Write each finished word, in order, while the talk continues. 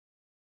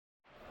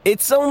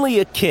It's only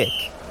a kick,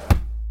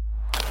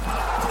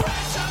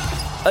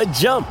 a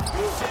jump,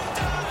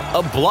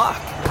 a block.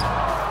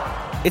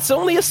 It's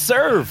only a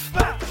serve.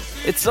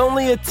 It's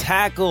only a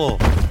tackle,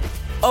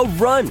 a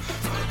run.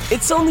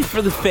 It's only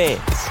for the fans.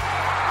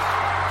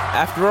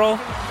 After all,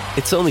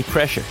 it's only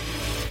pressure.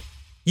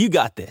 You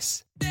got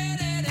this.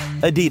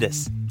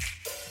 Adidas.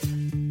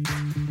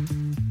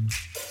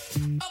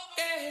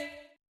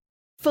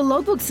 For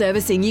logbook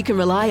servicing you can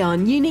rely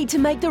on, you need to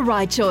make the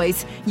right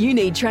choice. You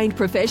need trained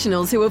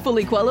professionals who are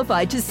fully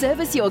qualified to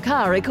service your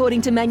car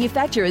according to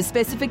manufacturer's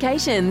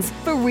specifications.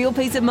 For real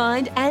peace of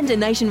mind and a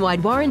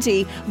nationwide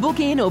warranty,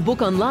 book in or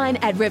book online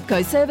at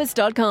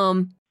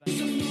repcoservice.com.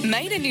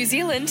 Made in New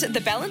Zealand,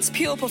 the Balance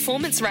Pure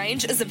Performance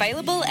range is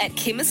available at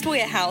Chemist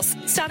Warehouse,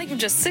 starting from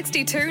just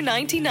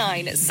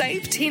 $62.99.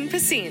 Save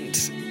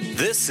 10%.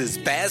 This is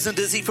Baz and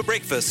Izzy for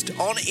breakfast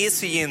on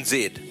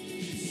SENZ.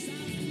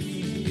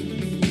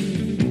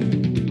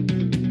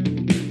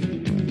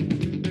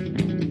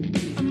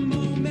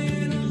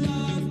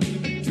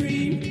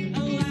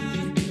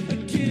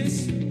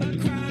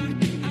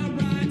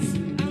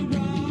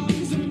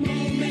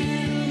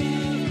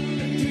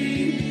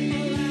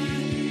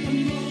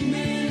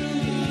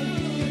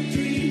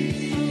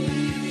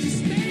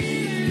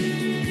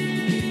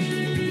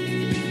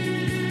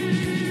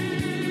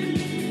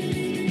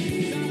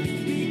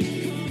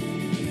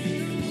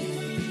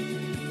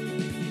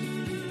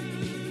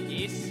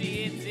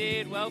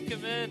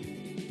 Welcome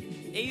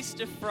in.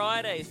 Easter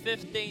Friday,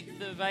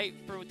 15th of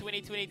April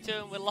 2022,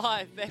 and we're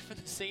live back from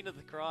the scene of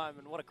the crime,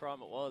 and what a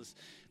crime it was.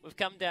 We've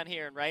come down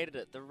here and raided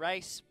it. The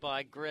race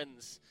by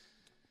Grins,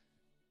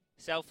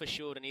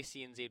 Self-Assured and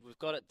SENZ. We've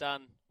got it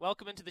done.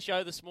 Welcome into the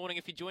show this morning.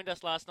 If you joined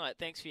us last night,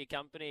 thanks for your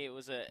company. It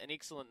was an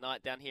excellent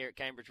night down here at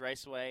Cambridge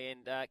Raceway,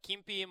 and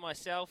Kempy and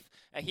myself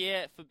are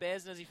here for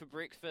Baz and Izzy for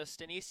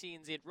breakfast and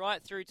SENZ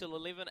right through till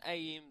 11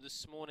 a.m.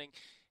 this morning.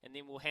 And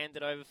then we'll hand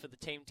it over for the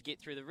team to get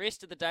through the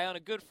rest of the day on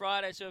a Good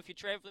Friday. So if you're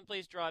travelling,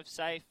 please drive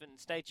safe and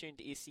stay tuned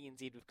to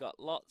SENZ. We've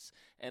got lots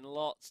and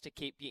lots to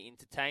keep you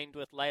entertained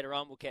with. Later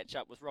on, we'll catch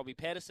up with Robbie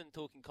Patterson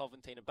talking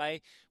Coventina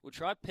Bay. We'll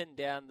try to pin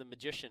down the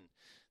magician,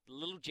 the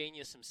little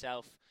genius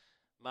himself,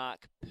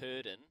 Mark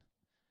Purdon.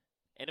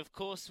 And of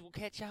course, we'll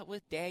catch up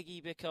with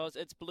Daggy because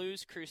it's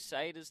Blues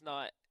Crusaders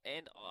night.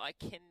 And I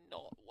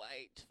cannot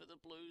wait for the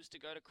Blues to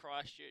go to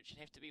Christchurch and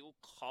have to be all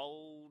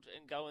cold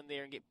and go in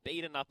there and get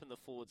beaten up in the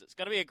forwards. It's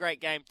going to be a great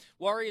game.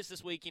 Warriors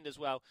this weekend as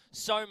well.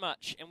 So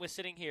much. And we're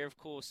sitting here, of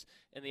course,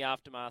 in the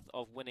aftermath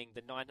of winning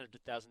the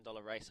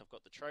 $900,000 race. I've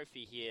got the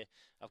trophy here.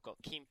 I've got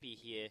Kempy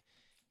here.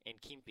 And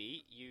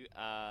Kempy, you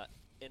are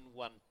in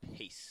one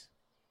piece.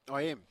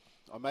 I am.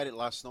 I made it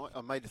last night.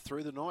 I made it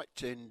through the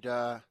night. And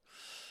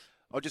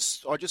I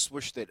just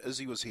wish that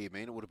Izzy was here,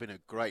 man. It would have been a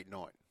great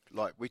night.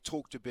 Like, we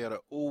talked about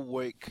it all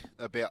week,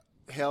 about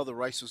how the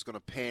race was going to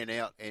pan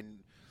out,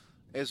 and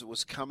as it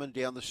was coming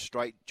down the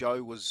straight,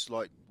 Joe was,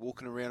 like,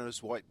 walking around in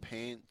his white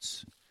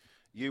pants.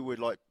 You were,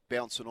 like,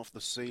 bouncing off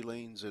the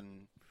ceilings,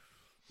 and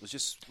it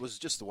was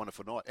just a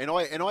wonderful night. And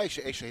I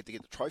actually had to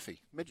get the trophy.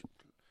 Imagine,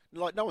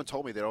 like, no one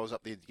told me that I was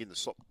up there getting the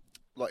slot.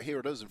 Like, here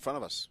it is in front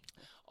of us.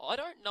 I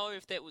don't know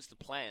if that was the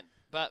plan,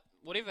 but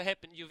whatever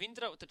happened, you've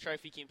ended up with the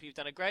trophy, Kempy. You've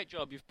done a great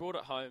job. You've brought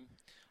it home.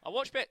 I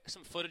watched back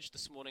some footage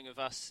this morning of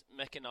us,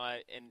 Mick and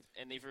I,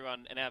 and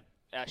everyone, and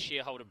our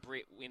shareholder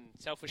Brett, when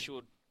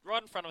Self-Assured,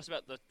 right in front of us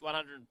about the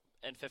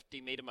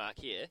 150-metre mark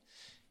here.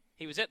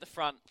 He was at the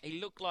front.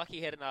 He looked like he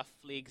had enough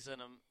legs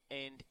in him,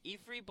 and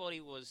everybody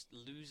was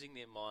losing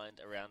their mind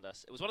around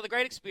us. It was one of the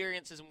great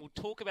experiences, and we'll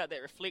talk about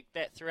that, reflect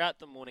that throughout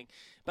the morning.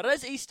 But it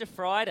is Easter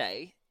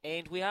Friday,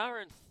 and we are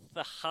in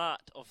the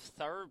heart of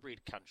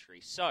thoroughbred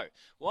country. So,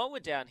 while we're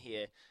down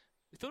here,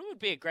 we thought it would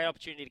be a great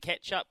opportunity to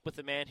catch up with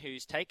the man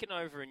who's taken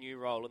over a new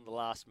role in the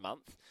last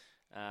month.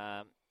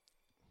 Fair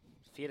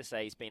to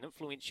say he's been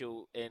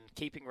influential in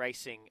keeping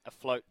racing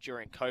afloat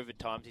during COVID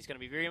times. He's going to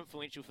be very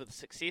influential for the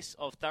success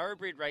of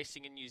thoroughbred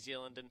racing in New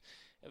Zealand and,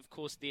 of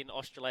course, then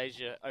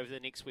Australasia over the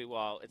next wee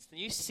while. It's the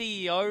new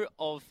CEO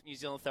of New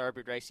Zealand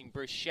Thoroughbred Racing,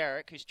 Bruce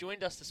Sharrock, who's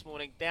joined us this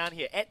morning down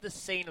here at the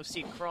scene of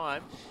said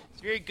crime.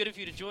 It's very good of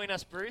you to join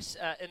us, Bruce,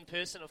 in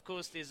person. Of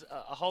course, there's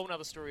a whole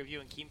other story of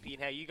you and Kempy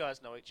and how you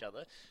guys know each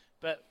other.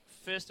 But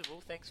first of all,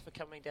 thanks for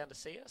coming down to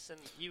see us. And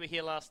you were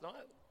here last night.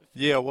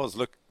 Yeah, I was.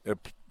 Look,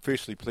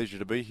 firstly, pleasure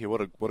to be here. What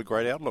a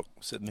great outlook,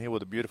 sitting here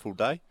with a beautiful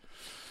day.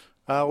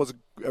 It was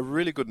a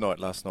really good night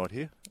last night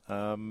here.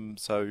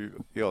 So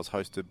yeah, I was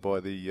hosted by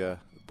the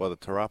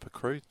Tarapa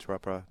crew,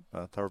 Tarapa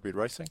Thoroughbred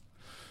Racing.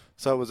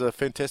 So it was a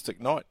fantastic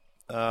night.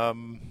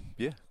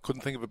 Yeah,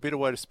 couldn't think of a better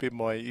way to spend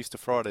my Easter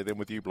Friday than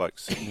with you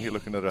blokes sitting here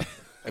looking at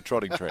a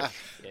trotting track.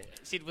 Yeah,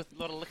 said with a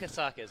lot of liquor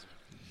sarcasm.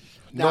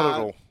 Not at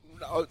all.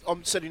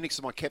 I'm sitting next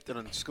to my captain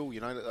in school,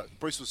 you know.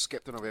 Bruce was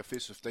captain of our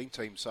first 15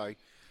 team, so,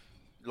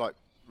 like,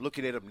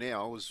 looking at him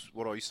now was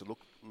what I used to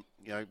look,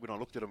 you know, when I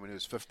looked at him when he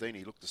was 15,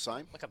 he looked the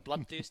same. Like a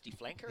bloodthirsty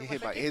flanker?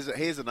 Yeah, mate, he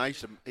has an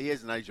age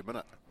a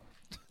minute.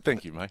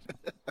 Thank you, mate.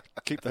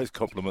 Keep those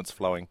compliments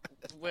flowing.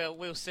 Well,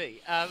 we'll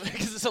see,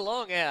 because it's a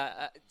long hour.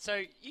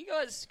 So you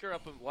guys grew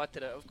up in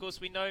Waitara. Of course,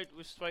 we know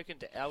we've spoken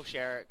to Al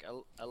Sharrock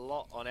a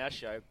lot on our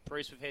show.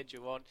 Bruce, we've had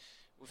you on.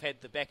 We've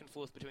had the back and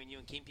forth between you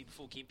and Kempy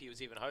before Kempy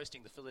was even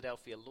hosting, the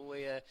Philadelphia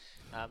lawyer,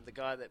 the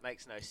guy that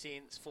makes no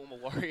sense, former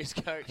Warriors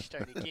coach,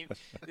 Tony Kemp.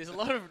 There's a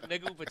lot of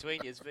niggle between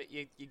you, but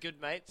you're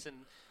good mates, and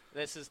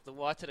this is the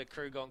Waitara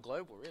crew gone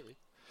global, really.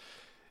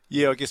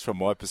 Yeah, I guess from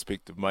my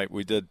perspective, mate,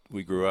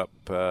 we grew up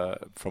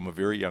from a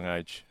very young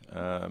age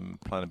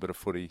playing a bit of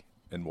footy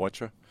in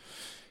Waitara.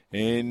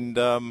 And,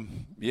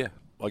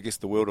 I guess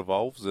the world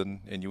evolves and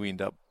you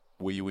end up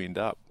where you end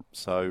up.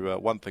 So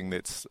one thing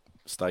that's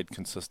stayed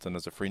consistent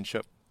is a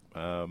friendship.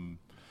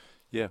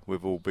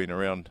 We've all been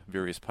around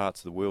various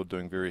parts of the world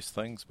doing various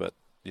things, but,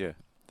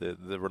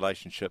 the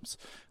relationships.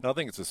 And I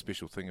think it's a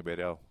special thing about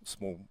our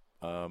small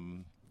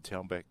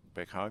town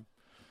back home.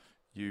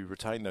 You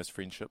retain those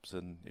friendships,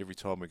 and every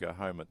time we go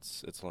home,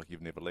 it's like you've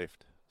never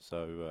left.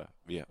 So,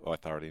 I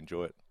thoroughly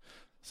enjoy it.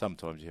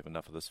 Sometimes you have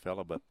enough of this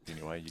fella, but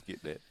anyway, you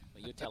get that.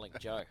 Well, you're telling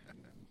Joe.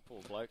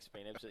 Poor bloke's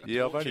been absolutely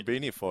Yeah, tortured. I've only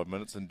been here 5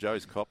 minutes, and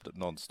Joe's copped it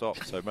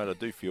non-stop. So, mate, I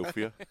do feel for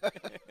you.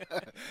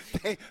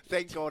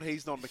 Thank God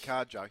he's not in the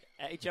car, Joe.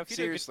 Hey, Joe, if you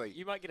Seriously.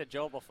 you might get a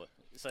job offer.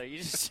 So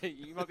you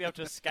might be able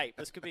to escape.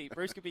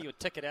 Bruce could be your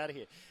ticket out of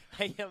here.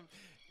 Hey,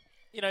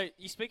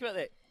 you speak about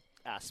that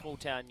small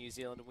town New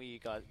Zealand and where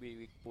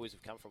you boys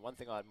have come from. One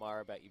thing I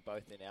admire about you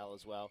both and Al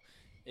as well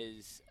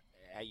is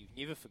how you've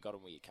never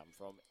forgotten where you come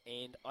from.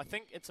 And I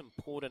think it's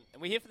important,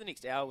 and we're here for the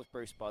next hour with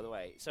Bruce, by the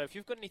way. So if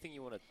you've got anything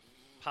you want to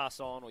pass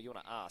on or you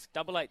want to ask,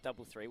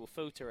 8833, we'll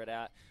filter it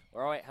out,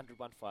 or 0800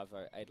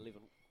 150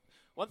 811.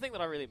 One thing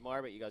that I really admire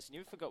about you guys, you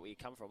never forgot where you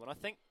come from. And I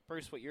think,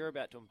 Bruce, what you're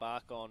about to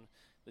embark on,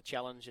 the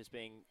challenge as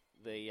being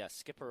the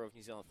skipper of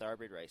New Zealand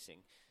Thoroughbred Racing,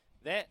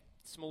 that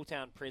small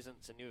town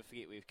presence and never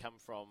forget where you've come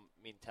from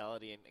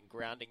mentality and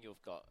grounding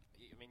you've got.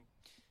 I mean,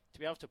 to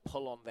be able to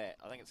pull on that,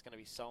 I think it's going to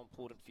be so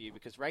important for you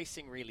because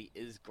racing really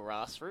is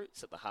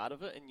grassroots at the heart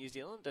of it in New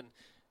Zealand. And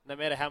no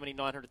matter how many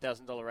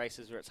 $900,000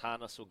 races, where it's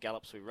harness or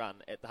gallops we run,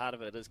 at the heart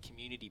of it is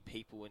community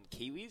people and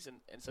Kiwis.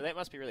 And so that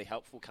must be really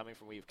helpful coming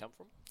from where you've come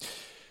from.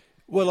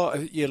 Well,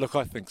 I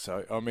think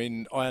so. I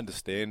mean, I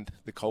understand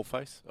the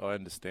coalface.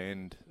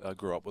 I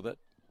grew up with it.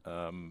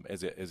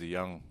 As a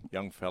young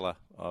fella,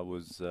 I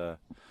was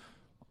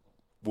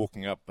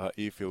walking up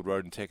Airfield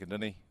Road in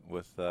Takindini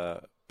with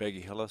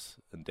Baggy Hillis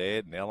and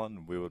Dad and Alan,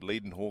 and we were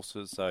leading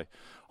horses. So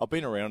I've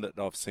been around it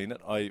and I've seen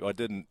it. I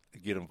didn't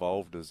get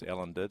involved as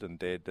Alan did and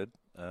Dad did.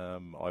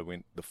 I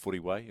went the footy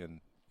way, and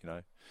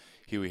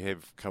here we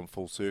have come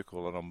full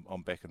circle, and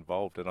I'm back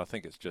involved. And I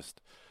think it's just,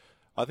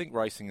 I think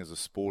racing as a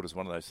sport is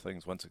one of those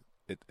things. Once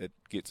it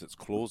gets its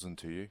claws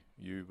into you,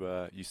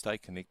 you stay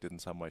connected in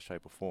some way,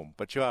 shape, or form.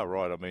 But you are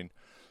right. I mean,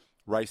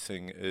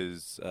 racing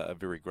is a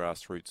very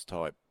grassroots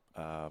type.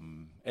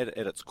 At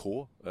its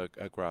core, a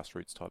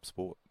grassroots type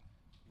sport.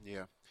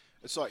 Yeah,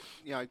 it's like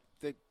I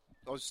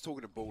was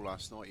talking to Bull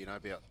last night.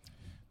 About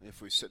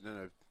if we're sitting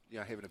in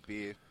having a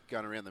beer,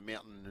 going around the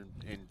mountain,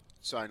 and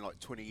saying like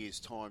 20 years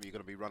time you're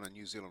going to be running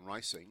New Zealand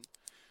racing.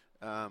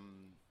 I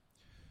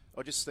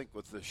just think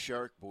with the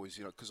Sharrock boys,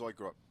 because I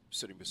grew up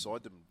sitting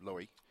beside them,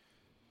 Louis.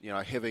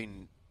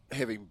 Having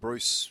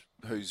Bruce,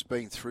 who's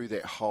been through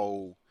that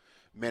whole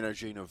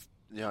managing of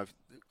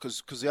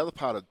because the other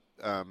part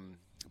of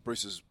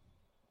Bruce's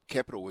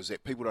capital is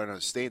that people don't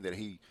understand that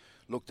he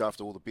looked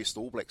after all the best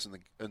All Blacks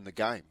in the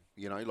game.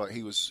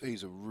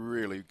 He's a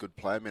really good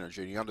player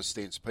manager, and he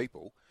understands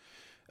people.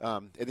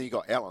 And then you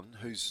got Alan,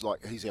 who's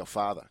like he's our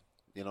father.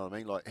 You know what I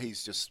mean? Like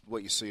he's just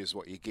what you see is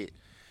what you get.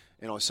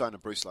 And I was saying to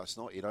Bruce last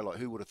night,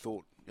 who would have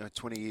thought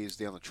 20 years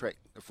down the track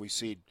if we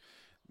said,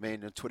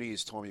 man, in 20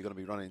 years' time you're going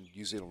to be running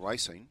New Zealand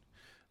racing,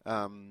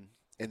 and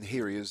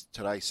here he is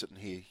today sitting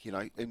here.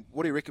 And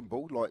what do you reckon,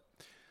 Bull? Like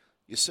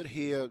you sit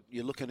here,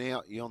 you're looking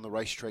out, you're on the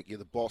racetrack, you're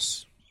the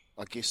boss.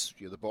 I guess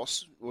you're the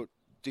boss.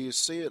 Do you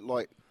see it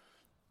like,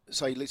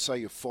 let's say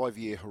your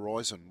 5-year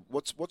horizon?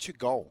 What's your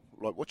goal?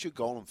 Like, what's your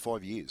goal in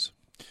 5 years?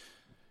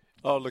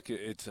 Oh, look,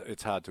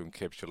 it's hard to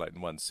encapsulate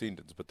in one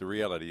sentence, but the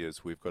reality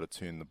is we've got to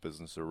turn the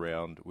business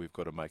around. We've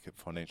got to make it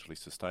financially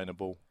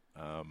sustainable.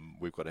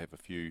 We've got to have a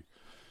few,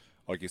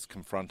 I guess,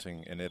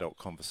 confronting and adult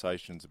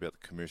conversations about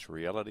the commercial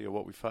reality of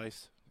what we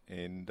face.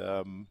 And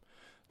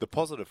the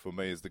positive for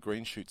me is the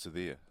green shoots are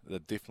there. They're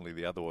definitely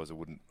there. Otherwise,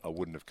 I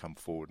wouldn't have come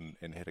forward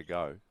and had a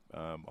go.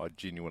 I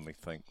genuinely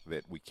think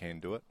that we can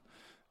do it.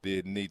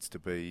 There needs to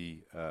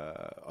be,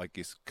 I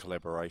guess,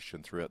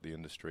 collaboration throughout the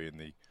industry and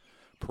the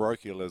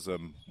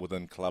parochialism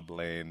within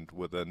clubland,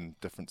 within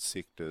different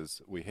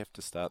sectors. We have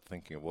to start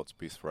thinking of what's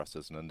best for us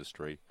as an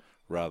industry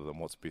rather than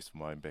what's best for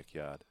my own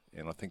backyard.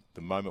 And I think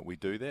the moment we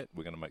do that,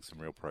 we're going to make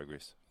some real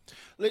progress.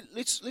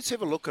 Let's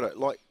have a look at it.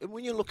 Like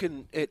when you're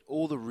looking at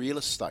all the real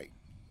estate,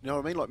 you know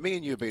what I mean? Like me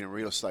and you have been in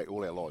real estate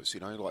all our lives.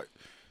 Like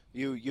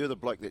you're the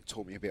bloke that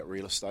taught me about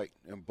real estate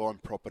and buying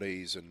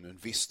properties and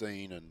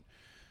investing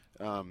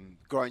and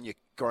growing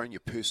your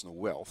personal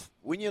wealth.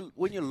 When you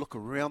look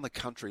around the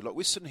country, like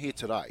we're sitting here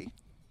today,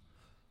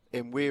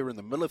 and we're in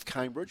the middle of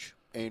Cambridge,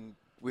 and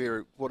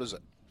we're,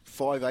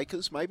 5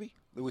 acres maybe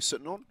that we're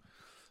sitting on.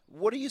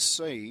 What do you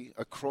see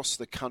across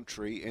the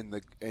country and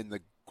the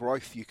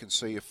growth you can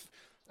see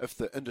if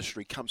the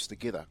industry comes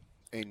together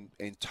and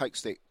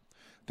takes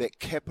that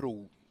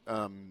capital,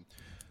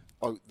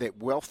 that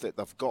wealth that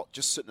they've got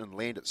just sitting in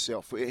land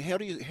itself? How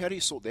do you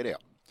sort that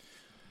out?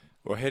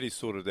 Well, how do you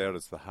sort it out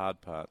is the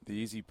hard part. The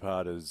easy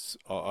part is,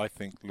 I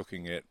think,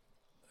 looking at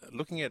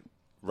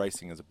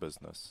racing as a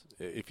business.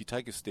 If you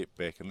take a step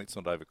back, and let's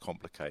not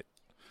overcomplicate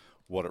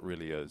what it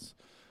really is.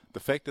 The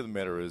fact of the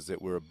matter is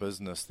that we're a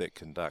business that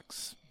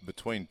conducts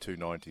between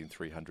 290 and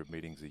 300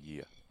 meetings a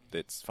year.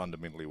 That's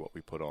fundamentally what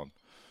we put on.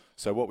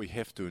 So what we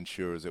have to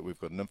ensure is that we've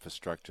got an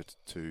infrastructure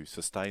to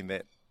sustain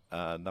that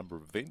number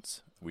of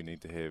events. We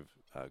need to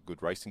have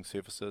good racing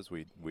surfaces.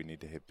 We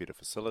need to have better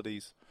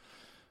facilities.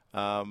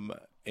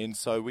 And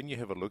so when you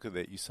have a look at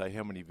that, you say,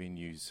 how many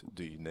venues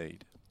do you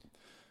need?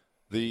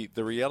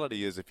 The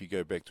reality is, if you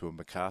go back to a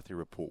McCarthy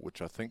report,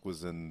 which I think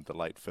was in the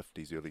late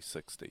 50s, early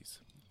 60s,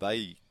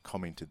 they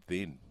commented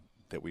then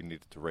that we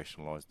needed to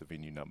rationalise the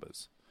venue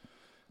numbers.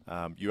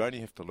 You only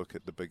have to look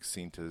at the big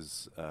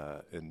centres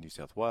in New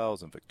South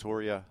Wales and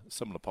Victoria,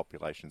 similar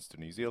populations to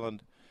New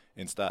Zealand,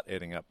 and start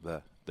adding up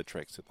the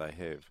tracks that they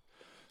have.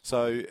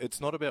 So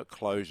it's not about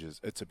closures,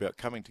 it's about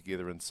coming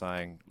together and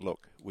saying,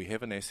 look, we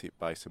have an asset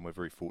base and we're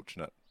very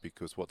fortunate,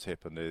 because what's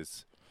happened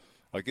is,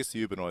 I guess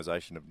the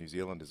urbanisation of New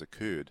Zealand has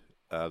occurred.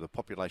 The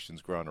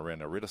population's grown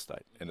around our real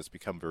estate and it's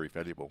become very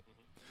valuable.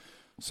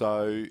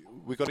 So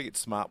we've got to get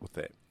smart with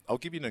that. I'll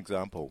give you an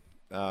example.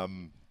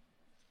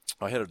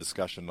 I had a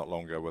discussion not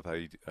long ago with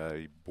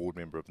a board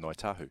member of Ngāi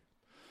Tahu.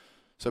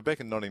 So back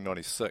in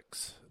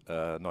 1996,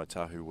 Ngāi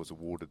Tahu was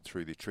awarded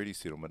through their treaty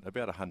settlement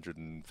about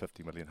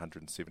 150 million,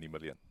 170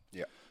 million.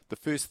 Yeah. The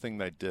first thing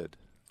they did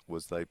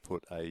was they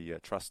put a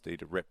trust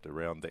deed wrapped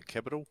around that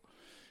capital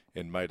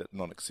and made it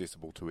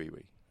non-accessible to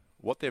iwi.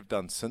 What they've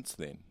done since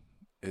then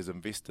is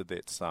invested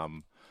that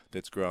sum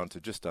that's grown to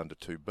just under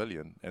 2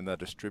 billion, and they're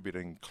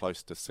distributing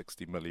close to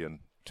 60 million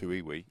to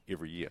iwi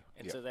every year.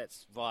 And so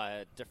that's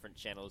via different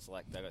channels,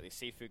 like they've got their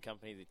seafood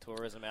company, their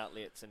tourism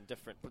outlets, and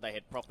they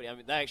had property. I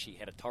mean, they actually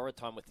had a torrid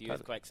time with the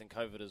earthquakes and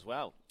COVID as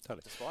well,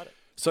 despite it.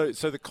 So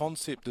the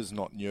concept is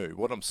not new.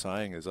 What I'm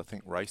saying is I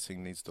think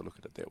racing needs to look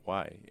at it that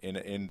way.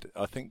 And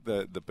I think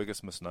the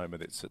biggest misnomer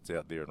that sits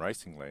out there in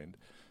racing land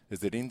is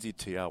that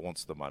NZTR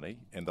wants the money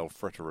and they'll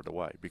fritter it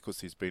away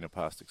because there's been a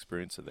past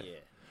experience of that. Yeah.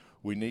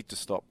 We need to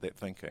stop that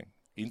thinking.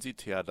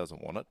 NZTR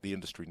doesn't want it. The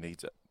industry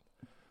needs it.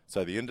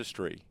 So the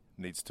industry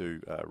needs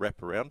to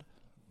wrap around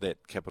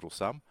that capital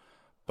sum,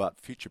 but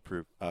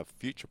future-proof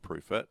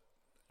it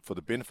for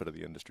the benefit of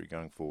the industry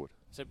going forward.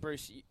 So,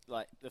 Bruce,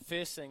 like the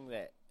first thing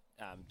that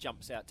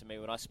jumps out to me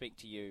when I speak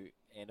to you,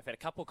 and I've had a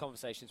couple of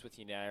conversations with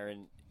you now,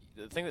 and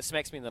the thing that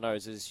smacks me in the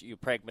nose is your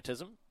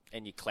pragmatism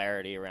and your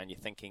clarity around your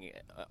thinking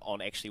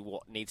on actually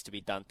what needs to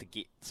be done to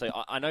get. So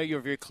I know you're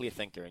a very clear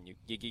thinker, and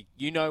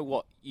you know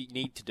what you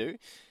need to do.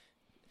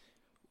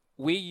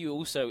 Where you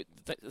also,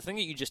 the thing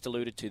that you just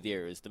alluded to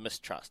there is the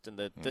mistrust and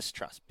the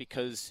distrust,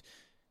 because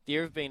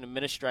there have been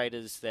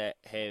administrators that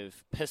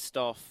have pissed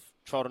off,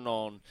 trodden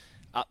on,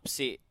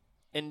 upset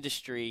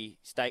industry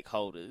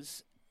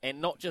stakeholders, and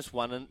not just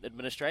one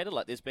administrator.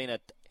 Like there's been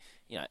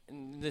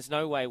there's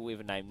no way we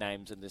ever name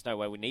names, and there's no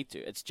way we need to.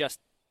 It's just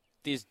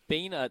there's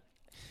been a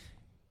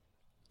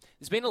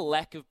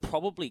lack of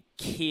probably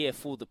care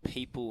for the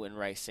people in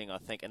racing, I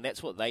think, and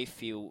that's what they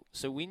feel.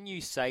 So when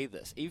you say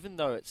this, even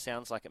though it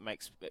sounds like it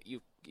makes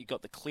you've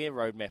got the clear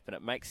roadmap and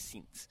it makes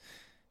sense,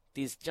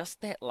 there's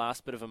just that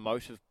last bit of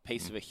emotive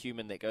piece of a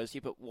human that goes,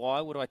 yeah, but why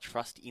would I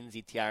trust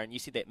NZTR? And you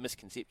see that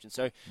misconception.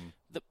 So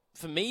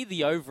for me,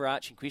 the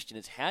overarching question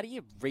is, how do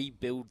you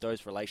rebuild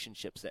those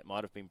relationships that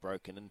might have been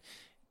broken?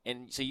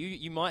 And so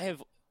you might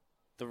have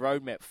the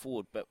roadmap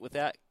forward, but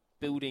without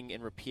building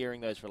and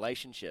repairing those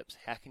relationships,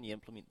 how can you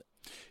implement them?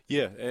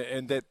 Yeah,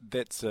 and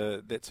that's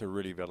a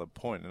really valid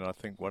point. And I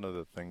think one of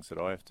the things that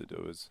I have to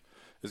do is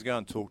go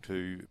and talk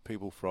to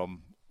people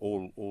from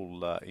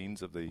all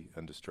ends of the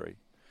industry,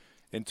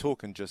 and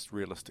talk in just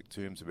realistic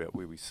terms about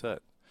where we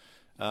sit.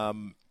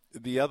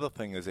 The other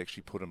thing is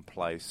actually put in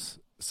place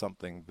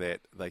something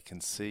that they can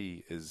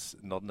see is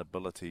not an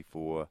ability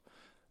for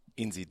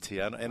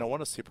NZTR. And I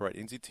want to separate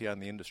NZTR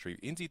and the industry.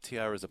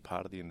 NZTR is a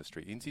part of the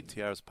industry.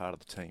 NZTR is part of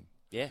the team.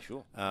 Yeah,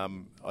 sure.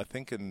 I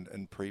think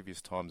in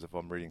previous times, if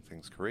I'm reading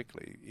things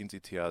correctly,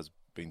 NZTR has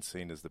been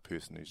seen as the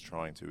person who's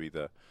trying to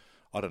either,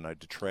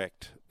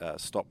 detract,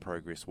 stop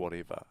progress,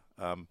 whatever.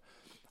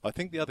 I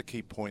think the other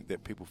key point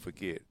that people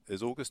forget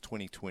is August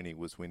 2020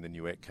 was when the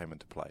new Act came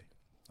into play.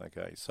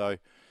 Okay, so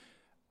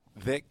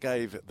that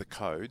gave the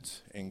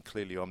codes, and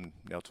clearly I'm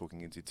now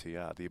talking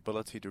NZTR, the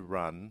ability to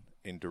run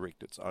and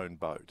direct its own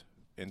boat.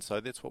 And so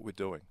that's what we're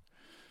doing.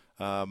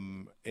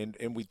 And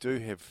we do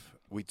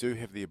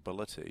have the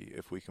ability,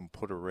 if we can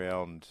put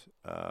around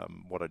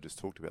what I just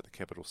talked about, the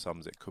capital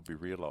sums that could be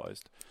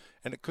realised,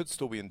 and it could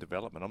still be in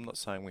development. I'm not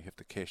saying we have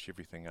to cash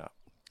everything up,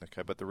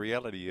 okay? But the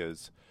reality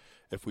is,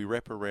 if we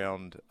wrap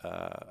around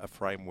a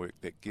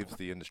framework that gives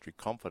the industry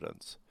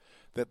confidence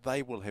that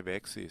they will have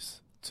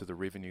access to the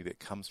revenue that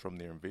comes from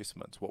their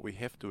investments. What we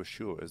have to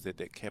assure is that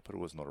that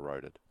capital is not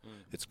eroded.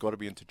 It's got to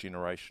be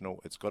intergenerational.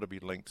 It's got to be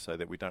linked so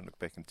that we don't look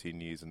back in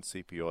 10 years and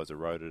CPI's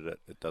eroded it.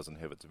 It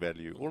doesn't have its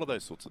value. All of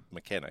those sorts of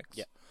mechanics.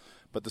 Yep.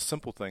 But the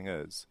simple thing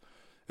is,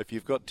 if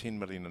you've got 10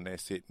 million in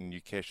asset and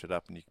you cash it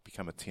up and you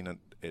become a tenant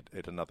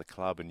at another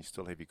club and you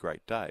still have your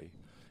great day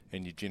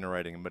and you're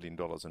generating $1 million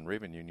in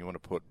revenue and you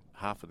want to put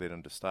half of that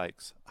into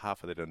stakes,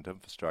 half of that into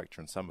infrastructure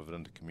and some of it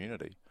into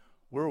community,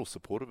 we're all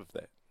supportive of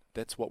that.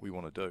 That's what we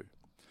want to do.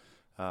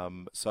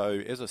 So,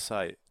 as I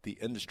say, the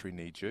industry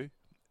needs you.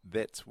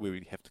 That's where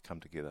we have to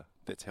come together.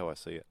 That's how I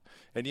see it.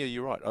 And yeah,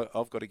 you're right.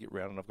 I've got to get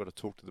round and I've got to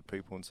talk to the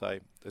people and say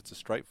it's a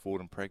straightforward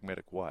and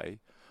pragmatic way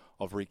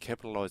of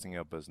recapitalising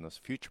our business,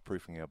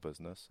 future-proofing our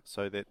business,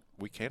 so that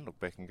we can look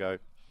back and go,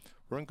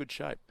 we're in good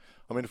shape.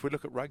 I mean, if we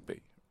look at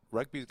rugby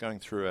is going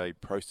through a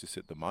process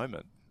at the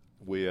moment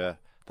where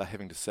they're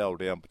having to sell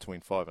down between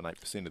 5 and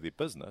 8% of their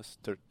business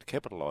to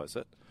capitalise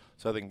it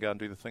so they can go and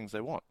do the things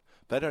they want.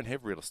 They don't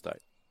have real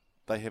estate.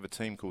 They have a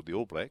team called the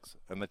All Blacks,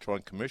 and they try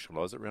and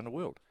commercialise it around the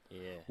world.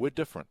 Yeah. We're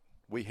different.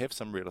 We have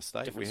some real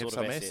estate. Different we have sort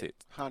some of asset.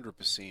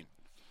 assets. 100%.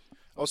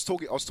 I was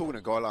talking to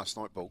a guy last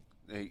night, Bill.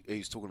 He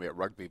was talking about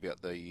rugby,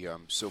 about the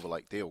Silver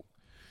Lake deal.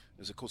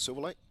 Is it called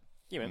Silver Lake?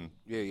 Yeah, man.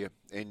 Yeah.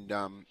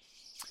 And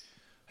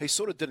he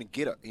sort of didn't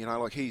get it. You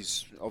know, like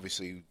he's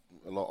obviously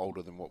a lot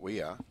older than what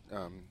we are.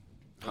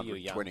 You were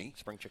young 120.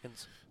 spring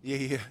chickens.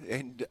 Yeah.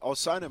 And I was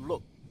saying to him,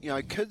 look, you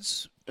know,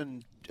 kids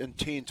in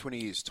 10, 20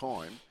 years'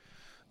 time,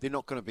 they're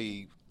not going to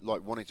be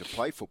like wanting to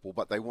play football,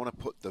 but they want to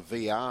put the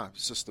VR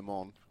system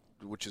on,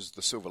 which is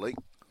the Silver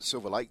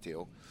Lake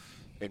deal,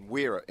 and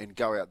wear it and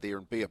go out there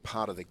and be a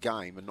part of the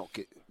game and not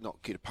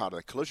get a part of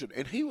the collision.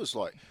 And he was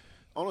like,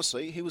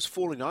 honestly, he was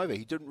falling over.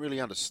 He didn't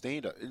really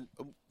understand it. And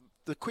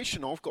the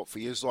question I've got for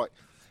you is like,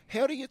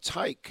 how do you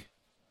take,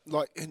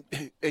 like,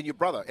 and your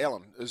brother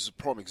Alan is a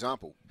prime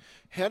example.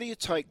 How do you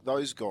take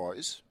those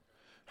guys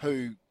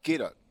who get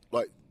it?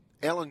 Like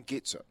Alan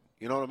gets it.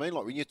 You know what I mean?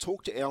 Like when you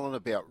talk to Alan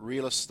about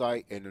real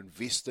estate and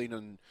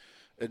investing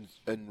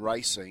in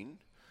racing,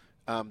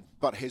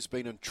 but has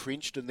been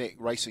entrenched in that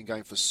racing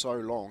game for so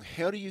long,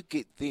 how do you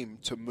get them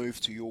to move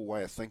to your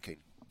way of thinking?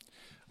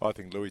 I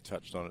think Louis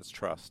touched on its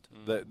trust.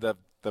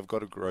 They've got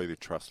to grow their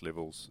trust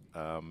levels,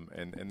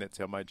 and that's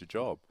our major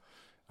job.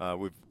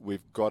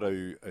 We've got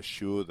to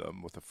assure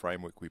them with the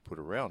framework we put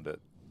around it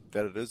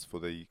that it is for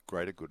the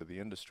greater good of the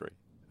industry.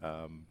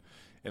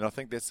 And I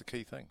think that's the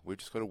key thing. We've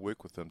just got to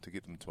work with them to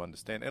get them to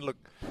understand. And look,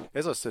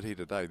 as I sit here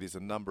today, there's a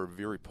number of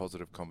very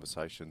positive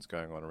conversations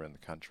going on around the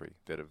country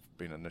that have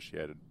been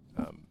initiated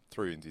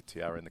through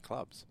NZTR and the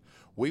clubs.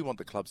 We want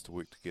the clubs to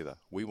work together.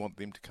 We want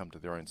them to come to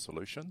their own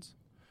solutions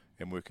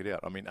and work it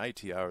out. I mean,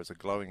 ATR is a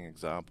glowing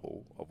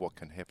example of what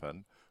can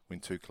happen when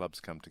two clubs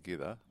come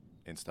together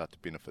and start to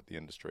benefit the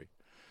industry.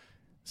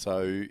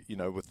 So, you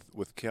know,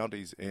 with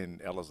counties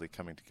and Ellerslie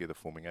coming together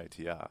forming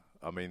ATR,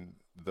 I mean,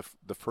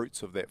 the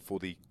fruits of that for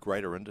the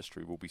greater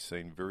industry will be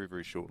seen very,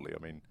 very shortly.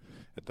 I mean,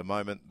 at the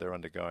moment, they're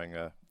undergoing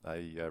a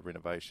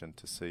renovation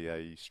to see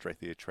a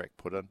Strathia track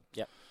put in.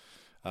 Yep.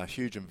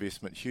 Huge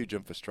investment, huge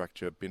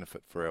infrastructure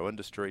benefit for our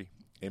industry.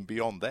 And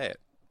beyond that,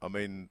 I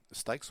mean,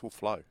 stakes will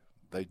flow.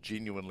 They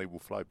genuinely will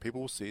flow.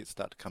 People will see it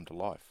start to come to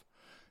life.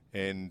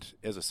 And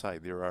as I say,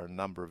 there are a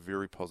number of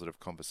very positive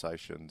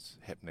conversations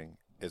happening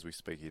as we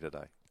speak here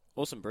today.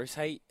 Awesome, Bruce.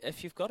 Hey,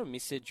 if you've got a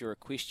message or a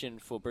question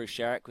for Bruce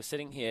Sharrock, we're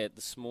sitting here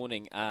this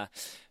morning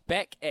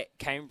back at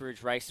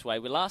Cambridge Raceway,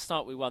 where last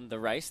night we won the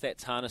race.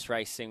 That's harness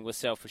racing with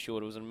Self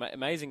Assured. It was an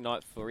amazing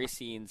night for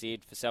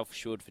SENZ, for Self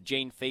Assured, for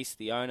Gene Feast,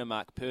 the owner,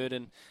 Mark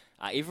Purdon,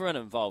 everyone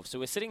involved. So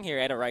we're sitting here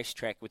at a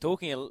racetrack. We're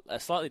talking a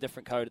slightly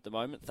different code at the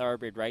moment,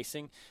 thoroughbred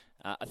racing.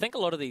 I think a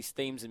lot of these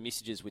themes and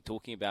messages we're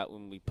talking about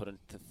when we put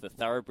into the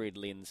thoroughbred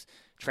lens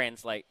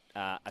translate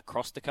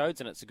across the codes,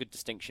 and it's a good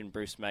distinction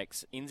Bruce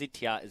makes.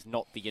 NZTR is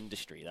not the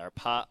industry. They're a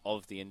part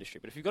of the industry.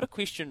 But if you've got a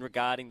question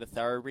regarding the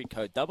thoroughbred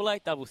code,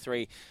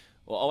 8833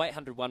 or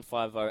 0800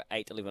 150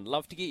 811.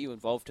 Love to get you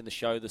involved in the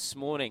show this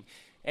morning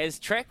as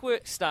track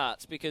work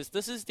starts, because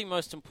this is the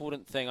most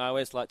important thing I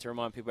always like to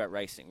remind people about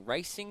racing.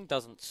 Racing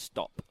doesn't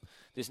stop.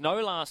 There's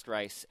no last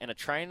race, and a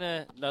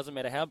trainer, doesn't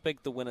matter how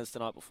big the winners the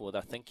night before,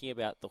 they're thinking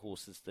about the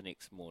horses the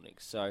next morning.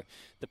 So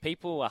the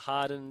people are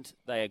hardened,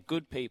 they are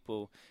good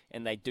people,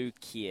 and they do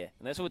care.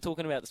 And that's what we're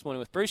talking about this morning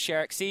with Bruce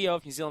Sharrock, CEO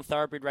of New Zealand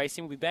Thoroughbred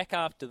Racing. We'll be back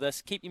after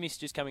this. Keep your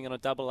messages coming on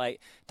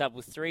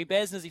 8833.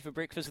 Baz Nizzy for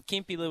breakfast with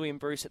Kempy, Louie and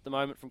Bruce at the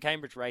moment from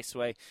Cambridge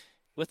Raceway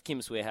with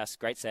Kim's Warehouse.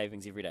 Great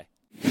savings every day.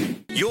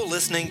 You're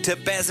listening to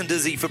Baz and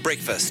Dizzy for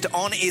breakfast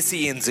on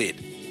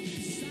SENZ.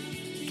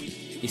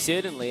 You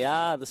certainly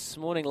are. This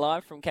morning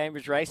live from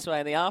Cambridge Raceway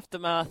in the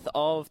aftermath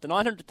of the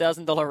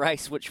 $900,000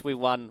 race which we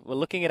won. We're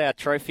looking at our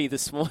trophy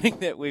this morning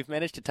that we've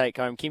managed to take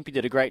home. Kempy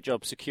did a great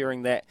job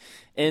securing that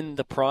in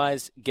the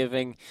prize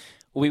giving.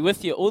 We'll be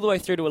with you all the way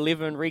through to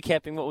 11,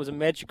 recapping what was a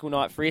magical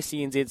night for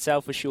SENZ,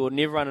 Self Assured, and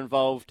everyone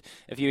involved.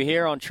 If you're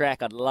here on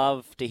track, I'd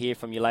love to hear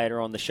from you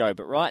later on the show.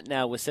 But right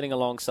now, we're sitting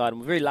alongside,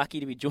 and we're very lucky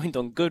to be joined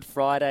on Good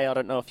Friday. I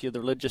don't know if you're the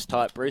religious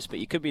type, Bruce, but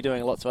you could be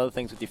doing lots of other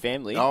things with your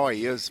family. Oh,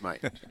 he is,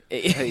 mate.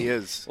 He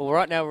is. Well,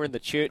 right now we're in the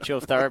Church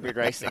of Thoroughbred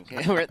Racing.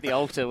 We're at the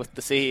altar with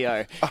the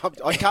CEO.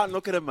 I can't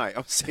look at him, mate.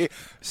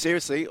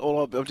 Seriously,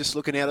 I'm just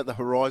looking out at the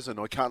horizon.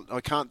 I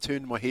can't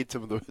turn my head to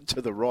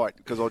the right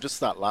because I'll just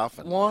start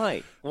laughing.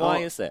 Why?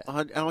 Why is that?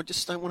 I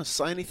just don't want to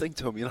say anything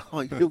to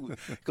him,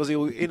 because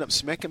he'll end up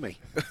smacking me.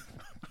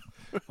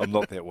 I'm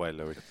not that way,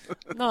 Louis.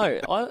 No,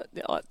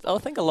 I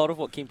think a lot of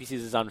what Kempy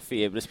says is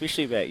unfair, but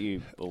especially about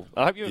you, Bull.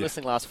 I hope you were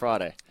listening last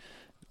Friday.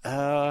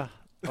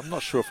 I'm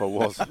not sure if I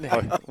was. I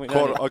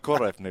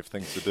quite often have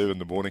things to do in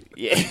the morning.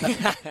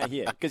 Yeah,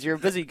 yeah, because you're a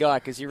busy guy,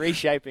 because you're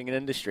reshaping an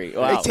industry.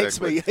 Wow. He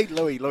texts me,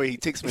 Louis, he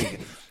texts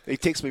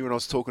me when I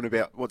was talking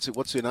about,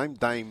 what's her name?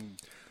 Dame,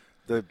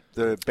 the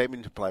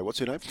badminton player. What's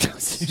her name?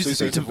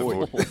 Susie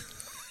Savoy.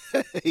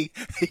 he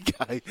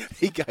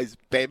goes,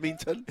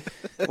 badminton?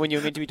 When you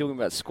were meant to be talking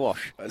about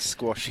squash.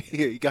 Squash.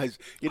 Yeah, he goes,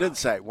 you didn't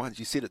say it once,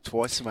 you said it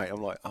twice, mate.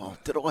 I'm like, oh,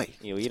 did I?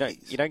 Yeah, well,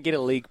 you don't get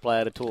a league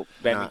player to talk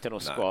badminton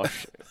or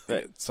squash.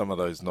 But some of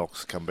those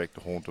knocks come back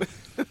to haunt him.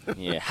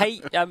 Yeah.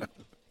 Hey,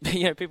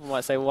 people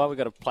might say, well, why have we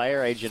got a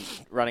player agent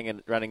running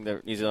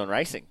the New Zealand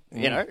racing?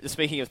 You know,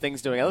 speaking of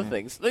things doing other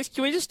things.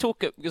 Can we just talk,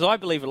 because I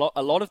believe a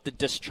lot of the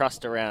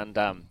distrust around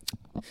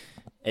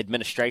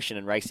administration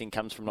and racing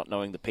comes from not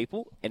knowing the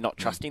people and not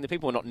trusting the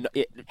people and not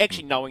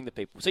actually knowing the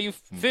people. So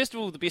first of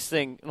all, not the best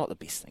thing,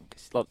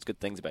 because lots of good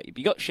things about you, but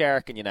you got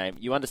Sharrock in your name,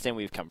 you understand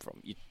where you've come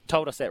from. You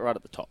told us that right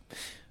at the top.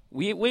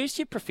 Where's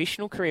your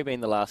professional career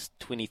been the last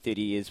 20,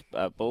 30 years,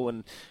 Bull?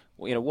 And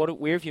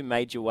where have you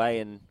made your way,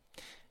 and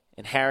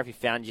how have you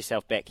found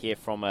yourself back here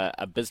from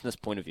a business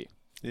point of view?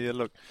 Yeah,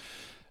 look,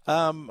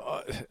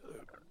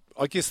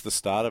 I guess the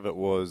start of it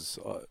was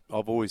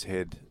I've always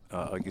had,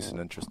 an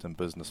interest in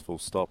business, full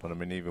stop. And I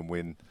mean, even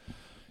when,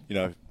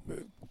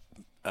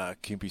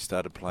 Kempy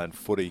started playing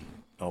footy,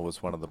 I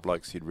was one of the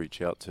blokes he'd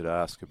reach out to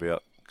ask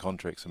about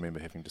contracts. I remember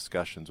having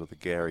discussions with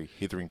Gary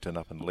Hetherington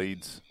up in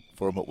Leeds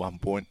for him at one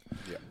point.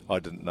 Yeah. I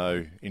didn't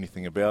know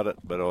anything about it,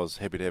 but I was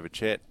happy to have a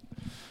chat.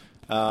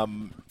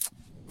 From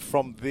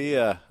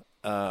there,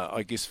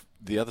 I guess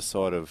the other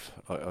side of,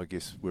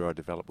 where I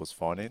developed was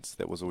finance.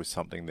 That was always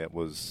something that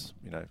was,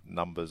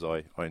 numbers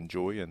I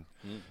enjoy and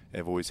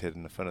have always had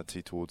an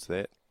affinity towards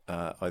that.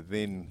 I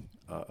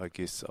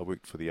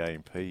worked for the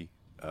AMP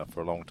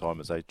for a long time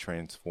as they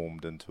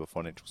transformed into a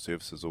financial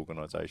services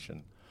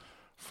organisation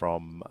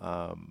from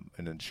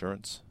an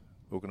insurance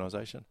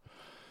organisation.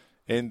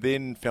 And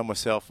then found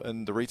myself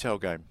in the retail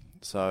game.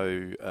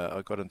 So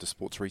I got into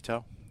sports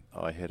retail.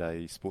 I had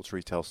a sports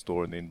retail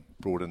store and then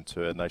brought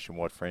into a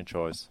nationwide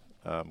franchise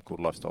called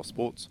Lifestyle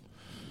Sports.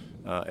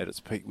 At its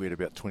peak, we had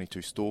about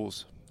 22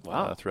 stores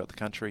throughout the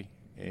country.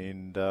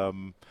 And,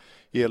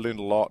 learned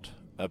a lot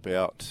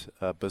about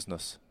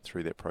business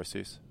through that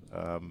process.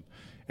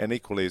 And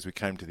equally, as we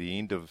came to the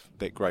end of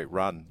that great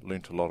run,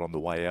 learnt a lot on the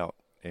way out.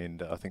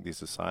 And I think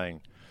there's a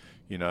saying,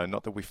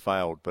 not that we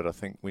failed, but I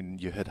think when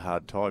you hit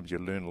hard times, you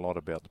learn a lot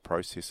about the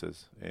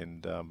processes.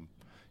 And,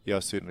 I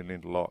certainly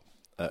learned a lot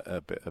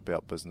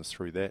about business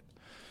through that.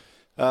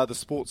 The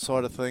sports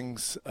side of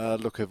things,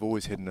 I've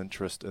always had an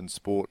interest in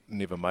sport,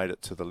 never made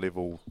it to the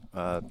level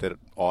that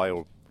I,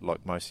 or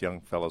like most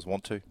young fellas,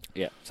 want to.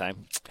 Yeah,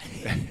 same.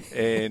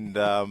 And,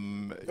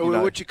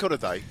 which you could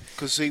have, though,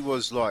 because he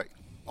was like,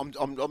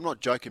 I'm not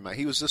joking, mate,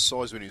 he was this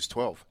size when he was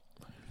 12.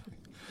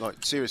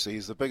 Like, seriously, he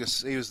was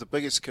the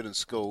biggest kid in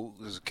school,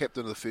 he was a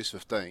captain of the first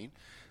 15,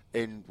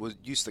 and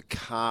used to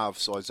carve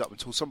sides up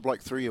until some bloke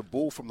threw a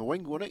ball from the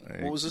wing, wasn't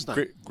he? What was his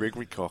name?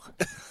 Gregory Koch.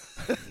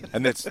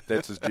 And that's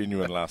his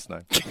genuine last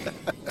name.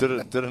 Did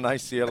an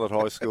ACL at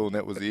high school, and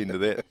that was the end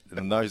of that. And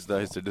in those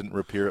days, they didn't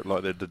repair it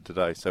like they did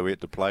today, so we had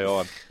to play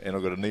on. And I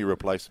got a knee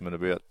replacement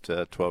about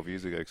 12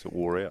 years ago because it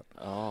wore out.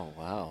 Oh,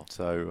 wow.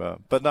 So,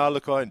 but no,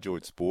 look, I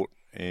enjoyed sport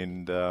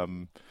and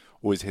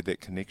always had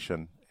that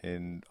connection.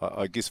 And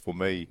I guess for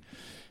me,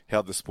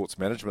 how the sports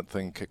management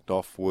thing kicked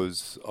off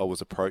was I was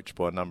approached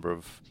by a number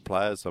of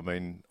players. I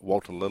mean,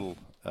 Walter Little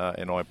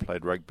and I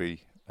played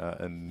rugby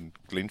in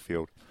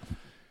Glenfield,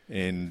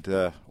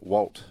 and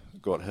Walt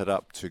got hit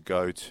up to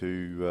go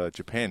to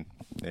Japan,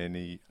 and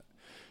he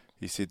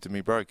said to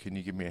me, "Bro, can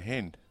you give me a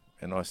hand?"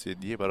 And I said,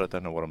 "Yeah, but I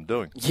don't know what I'm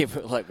doing." Yeah,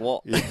 but like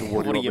what? Yeah,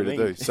 what do you want me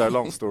to do? So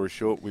long story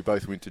short, we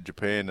both went to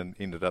Japan and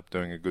ended up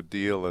doing a good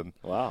deal, and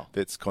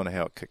that's kind of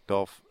how it kicked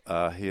off.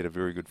 He had a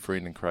very good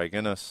friend in Craig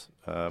Innes,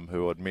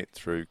 who I'd met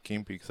through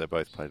Kempy because they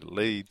both played at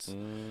Leeds.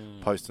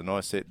 Post and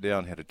I sat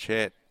down, had a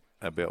chat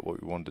about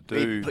what we wanted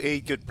to do.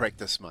 He could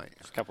practice, mate.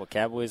 A couple of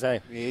Cowboys, eh?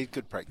 Yeah, he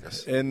could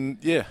practice. And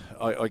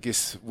I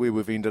guess where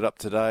we've ended up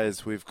today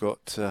is we've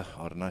got, circa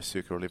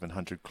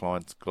 1,100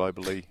 clients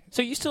globally.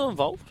 So you're still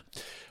involved?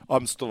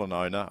 I'm still an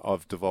owner.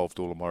 I've devolved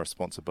all of my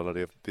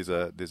responsibility. There's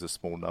a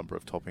small number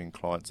of top-end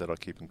clients that I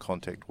keep in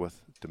contact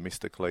with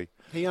domestically.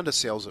 He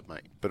undersells it,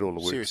 mate. But all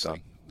the work's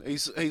Seriously. done.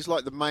 He's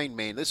like the main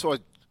man. That's why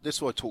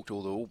that's why I talk to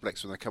all the All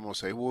Blacks when they come on and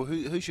say, well,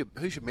 who's your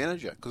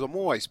manager? Because I'm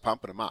always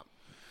pumping them up.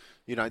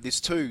 You know, there's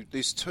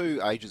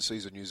two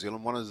agencies in New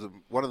Zealand. One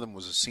of them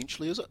was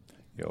Essentially, is it?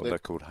 Yeah, they're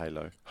called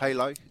Halo.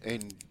 Halo,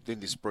 and then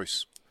there's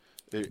Bruce,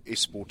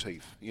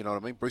 Esportive. You know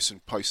what I mean? Bruce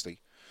and Posty.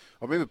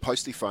 I remember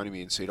Posty phoning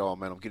me and said, "Oh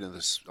man, I'm getting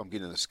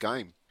this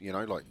game. You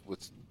know, like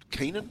with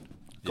Keenan,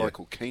 guy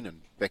called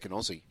Keenan back in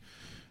Aussie."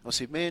 I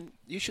said, "Man,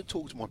 you should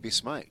talk to my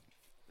best mate.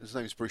 His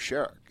name's Bruce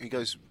Sharrock." He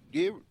goes,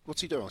 "Yeah,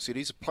 what's he doing?" I said,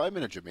 "He's a player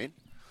manager, man,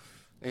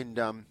 and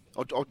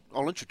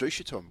I'll introduce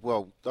you to him."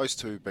 Well, those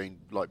two have been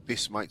like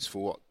best mates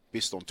for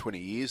best on 20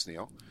 years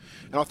now,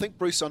 and I think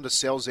Bruce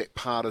undersells that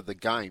part of the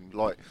game.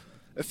 Like,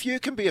 if you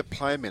can be a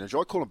player manager,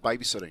 I call him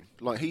babysitting.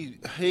 Like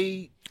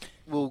he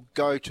will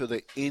go to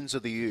the ends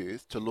of the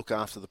earth to look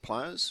after the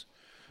players,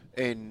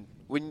 and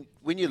when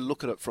you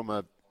look at it from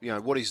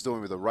what he's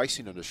doing with the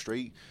racing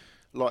industry,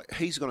 like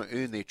he's going to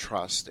earn their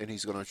trust and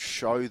he's going to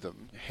show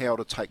them how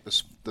to take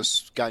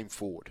this game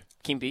forward.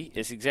 Kimby,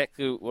 it's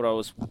exactly what I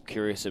was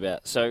curious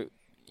about. So,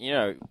 you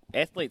know,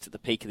 athletes at the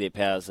peak of their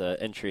powers are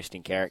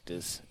interesting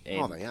characters.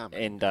 And, they are,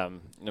 man. And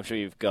I'm sure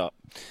you've got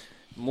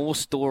more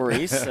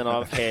stories than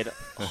I've had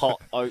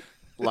hot oat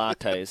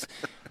lattes.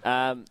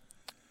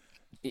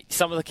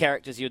 Some of the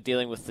characters you're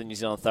dealing with in New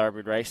Zealand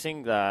Thoroughbred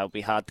Racing, they'll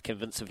be hard to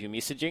convince of your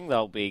messaging.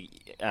 They'll be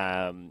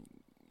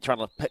trying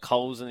to pick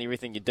holes in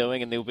everything you're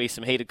doing, and there'll be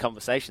some heated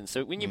conversations.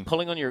 So when you're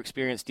pulling on your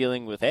experience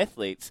dealing with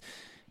athletes,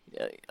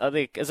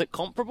 is it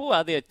comparable?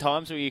 Are there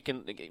times where you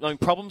can,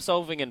 problem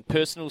solving and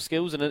personal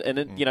skills and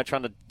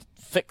trying to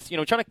fix,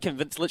 trying to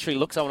convince, literally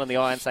look someone in the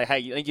eye and say, hey,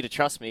 I need you to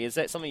trust me. Is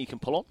that something you can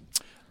pull on?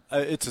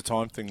 It's a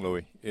time thing,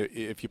 Louis.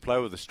 If you play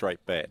with a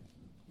straight bat,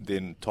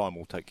 then time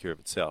will take care of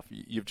itself.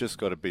 You've just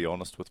got to be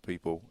honest with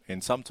people,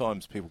 and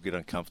sometimes people get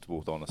uncomfortable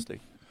with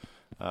honesty.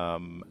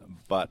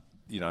 But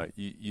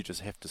you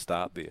just have to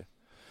start there.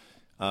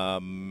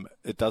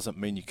 It doesn't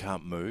mean you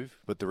can't move,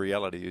 but the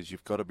reality is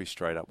you've got to be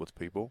straight up with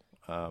people.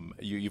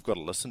 You've got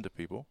to listen to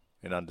people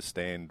and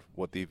understand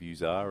what their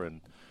views are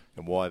and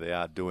why they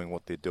are doing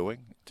what they're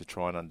doing, to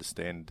try and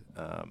understand,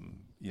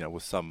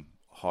 with some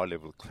high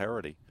level of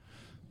clarity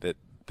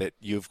that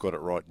you've got it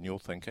right in your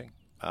thinking.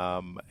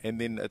 And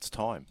then it's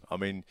time. I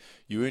mean,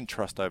 you earn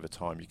trust over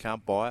time. You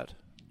can't buy it.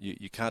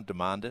 You can't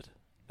demand it.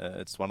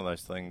 It's one of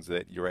those things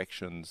that your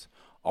actions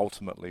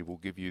ultimately will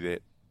give you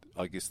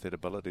that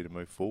ability to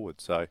move forward.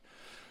 So,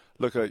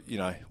 look,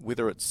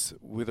 whether it's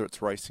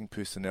racing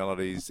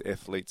personalities,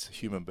 athletes,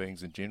 human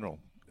beings in general,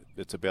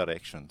 it's about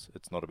actions.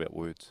 It's not about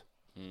words.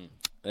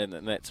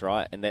 And that's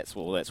right. And that's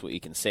what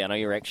you can see. I know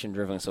you're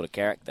action-driven sort of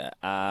character.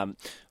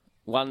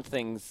 One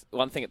thing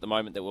at the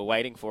moment that we're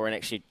waiting for, and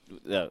actually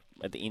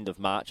at the end of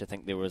March, I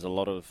think there was a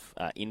lot of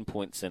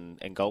endpoints and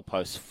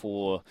goalposts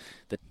for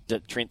the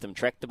Trentham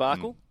track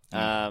debacle.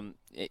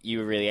 You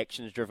were really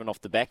actions-driven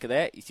off the back of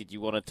that. You said you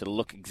wanted to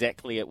look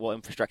exactly at what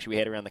infrastructure we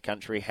had around the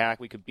country, how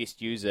we could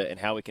best use it, and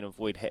how we can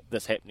avoid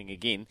this happening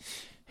again.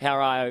 How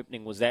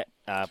eye-opening was that?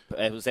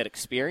 Was that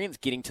experience,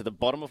 getting to the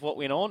bottom of what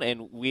went on,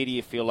 and where do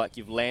you feel like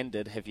you've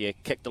landed? Have you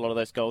kicked a lot of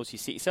those goals you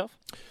set yourself?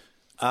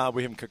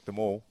 We haven't kicked them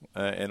all,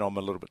 and I'm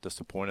a little bit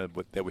disappointed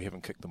that we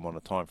haven't kicked them on a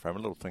time frame. A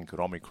little thing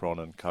called Omicron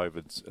and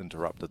COVID's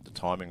interrupted the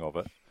timing of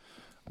it.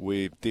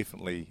 We've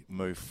definitely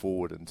moved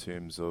forward in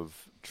terms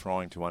of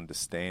trying to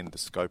understand the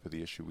scope of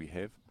the issue we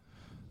have.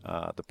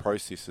 The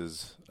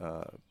processes,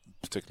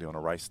 particularly on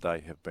a race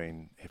day, have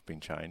been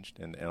changed,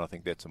 and I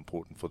think that's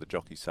important for the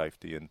jockey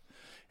safety and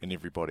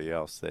everybody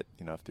else. That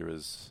if there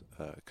is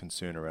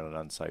concern around an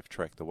unsafe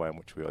track, the way in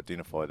which we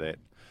identify that,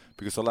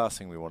 because the last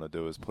thing we want to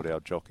do is put our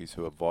jockeys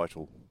who are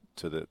vital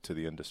to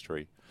the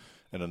industry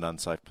in an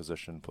unsafe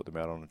position, put them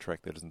out on a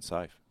track that isn't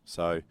safe.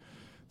 So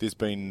there's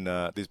been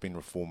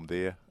reform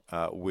there.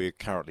 We're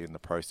currently in the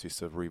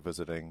process of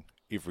revisiting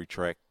every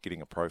track,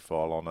 getting a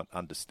profile on it,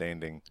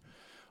 understanding,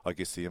 I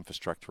guess, the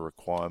infrastructure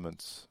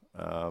requirements.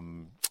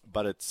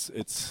 But it's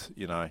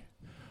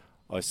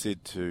I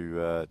said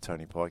to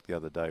Tony Pike the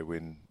other day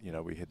when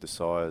we had the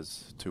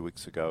sires 2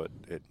 weeks ago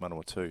at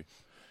Manawatu,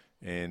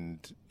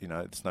 and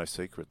it's no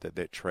secret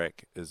that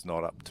track is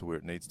not up to where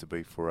it needs to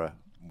be for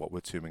what we're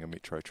terming a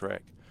metro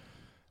track.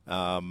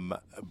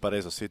 But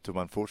as I said to him,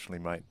 unfortunately,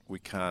 mate, we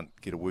can't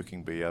get a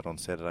working bee out on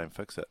Saturday and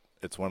fix it.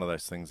 It's one of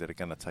those things that are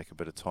going to take a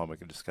bit of time. We're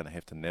just going to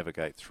have to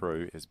navigate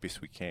through as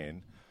best we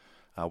can.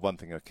 One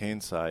thing I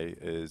can say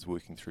is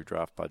working through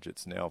draft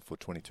budgets now for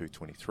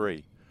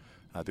 22-23,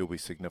 there'll be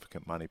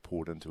significant money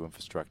poured into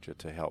infrastructure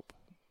to help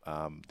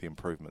the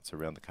improvements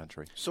around the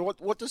country. So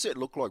what does that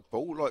look like,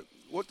 Bull? Like,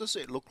 what does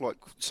that look like?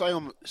 Say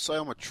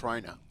I'm a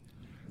trainer,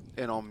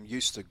 and I'm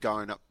used to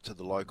going up to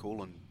the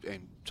local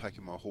and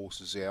taking my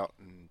horses out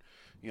and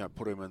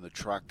put them in the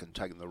truck and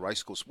taking the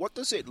race course. What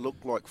does that look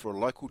like for a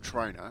local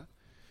trainer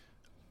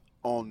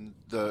on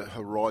the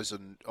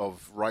horizon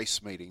of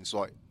race meetings?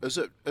 Like, is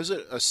it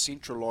a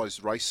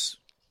centralised race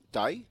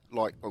day?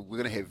 Like, we're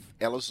going to have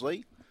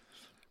Ellerslie,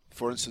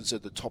 for instance,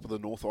 at the top of the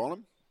North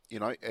Island,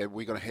 and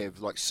we're going to have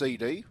like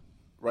CD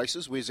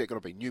races. Where's that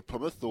going to be? New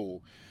Plymouth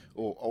or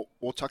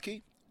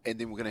Otaki? and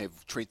then we're going to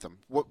have Trentham.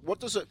 What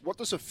does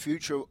a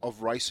future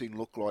of racing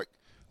look like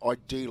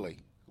ideally?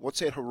 What's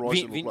that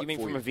horizon look like you mean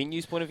for from you? a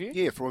venue's point of view?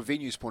 Yeah, from a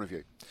venue's point of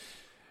view.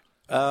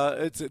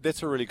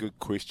 That's a really good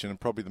question, and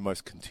probably the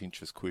most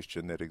contentious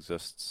question that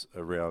exists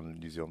around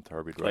New Zealand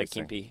thoroughbred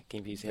racing.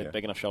 Kempy's had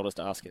big enough shoulders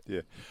to ask it.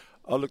 Yeah.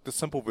 Oh, look, the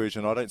simple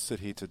version, I don't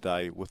sit here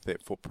today with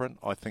that footprint.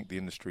 I think the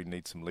industry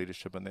needs some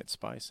leadership in that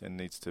space and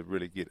needs to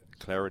really get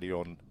clarity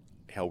on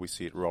how we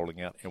see it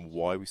rolling out and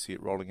why we see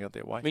it rolling out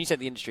that way. When you say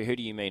the industry, who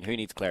do you mean? Who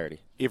needs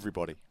clarity?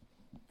 Everybody.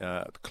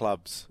 The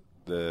clubs,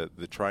 the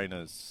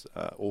trainers,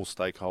 all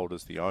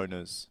stakeholders, the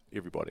owners,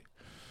 everybody.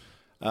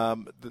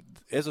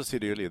 As I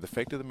said earlier, the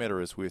fact of the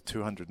matter is we're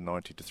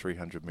 290 to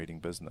 300 meeting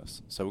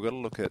business. So we've got to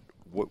look at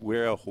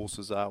where our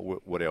horses are,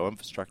 what our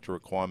infrastructure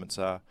requirements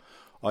are.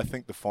 I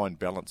think the fine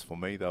balance for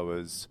me, though,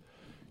 is,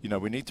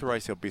 we need to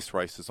race our best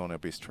races on our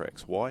best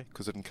tracks. Why?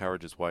 Because it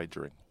encourages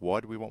wagering. Why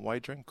do we want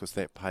wagering? Because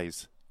that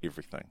pays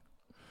everything.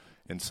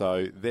 And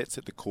so that's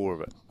at the core of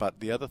it.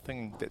 But the other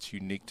thing that's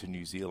unique to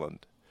New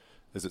Zealand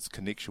is its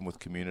connection with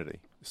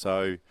community.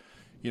 So,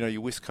 your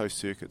West Coast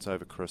circuits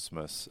over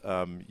Christmas,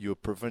 your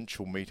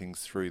provincial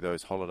meetings through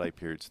those holiday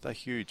periods, they're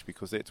huge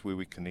because that's where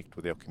we connect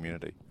with our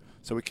community.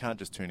 So we can't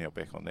just turn our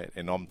back on that.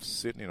 And I'm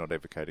certainly not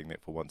advocating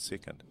that for 1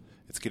 second.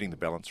 It's getting the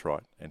balance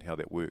right and how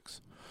that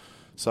works.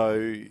 So,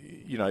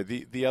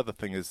 the other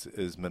thing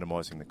is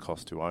minimising the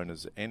cost to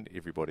owners and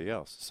everybody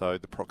else. So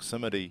the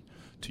proximity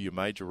to your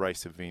major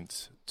race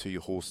events, to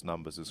your horse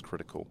numbers is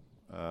critical.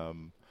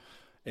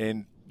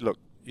 And look,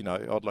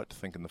 I'd like to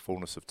think in the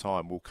fullness of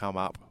time we'll come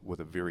up with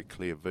a very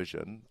clear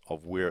vision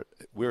of where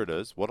it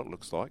is, what it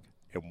looks like,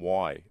 and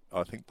why.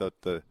 I think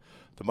that the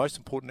most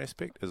important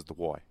aspect is the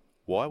why.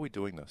 Why are we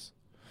doing this?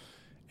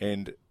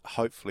 And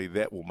hopefully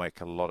that will make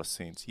a lot of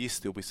sense. Yes,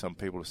 there'll be some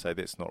people who say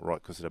that's not right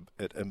because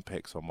it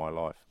impacts on my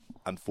life.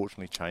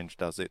 Unfortunately, change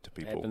does that to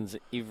people. It happens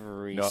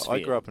every I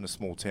grew up in a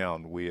small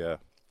town where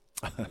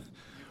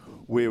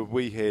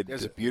we had... It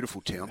was a beautiful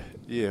town.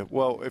 Yeah,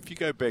 well, if you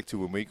go back to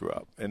when we grew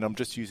up, and I'm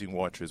just using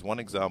Waitara as one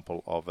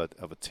example of a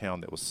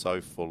town that was so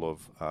full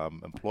of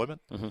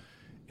employment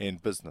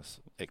and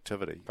business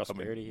activity.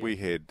 Prosperity, we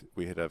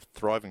had a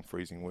thriving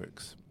freezing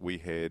works. We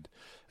had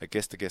a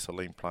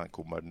gas-to-gasoline plant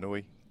called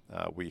Motunui.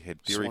 We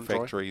had dairy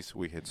factories.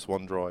 We had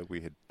Swan-Dry.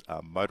 We had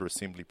motor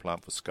assembly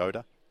plant for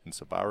Skoda and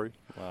Subaru.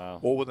 Wow.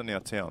 All within our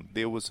town.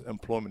 There was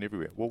employment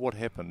everywhere. Well, what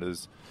happened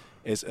is,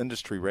 as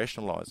industry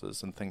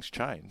rationalises and things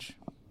change,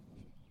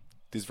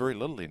 there's very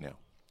little there now.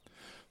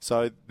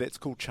 So that's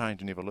called change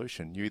and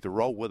evolution. You either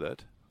roll with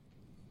it,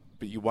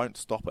 but you won't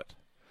stop it.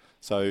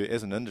 So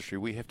as an industry,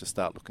 we have to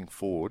start looking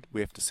forward.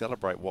 We have to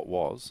celebrate what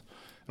was.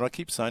 And I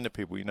keep saying to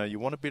people, you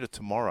want a better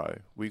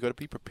tomorrow, well, you've got to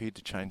be prepared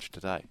to change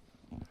today.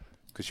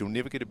 Because you'll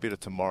never get a better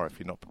tomorrow if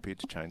you're not prepared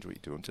to change what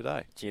you're doing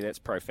today. Gee, that's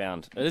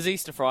profound. It is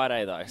Easter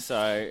Friday, though.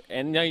 So,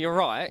 and no, you're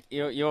right.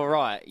 You're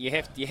right. You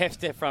have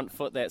to front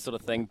foot that sort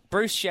of thing.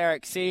 Bruce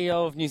Sharrock,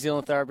 CEO of New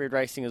Zealand Thoroughbred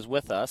Racing, is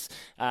with us.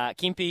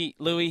 Kempy,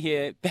 Louis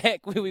here,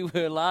 back where we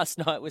were last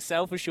night, where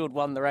Self Assured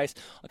won the race.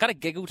 I kind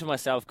of giggled to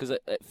myself because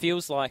it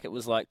feels like it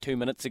was like 2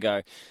 minutes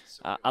ago.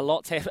 A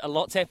lot's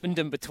happened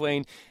in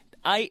between.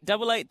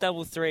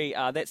 8833,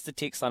 that's the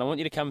text line. I want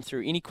you to come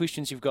through any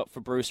questions you've got for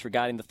Bruce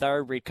regarding the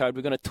Thoroughbred Code.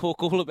 We're going to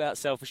talk all about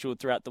Self Assured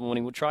throughout the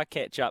morning. We'll try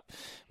catch up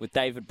with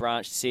David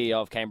Branch,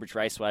 CEO of Cambridge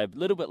Raceway, a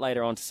little bit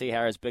later on to see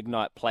how his big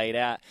night played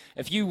out.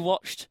 If you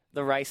watched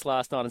the race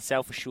last night and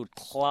Self Assured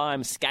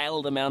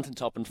scaled a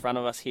mountaintop in front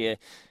of us here,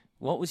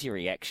 what was your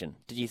reaction?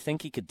 Did you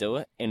think he could do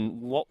it? And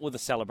what were the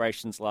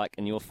celebrations like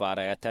in your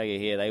whare? I tell you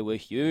here, they were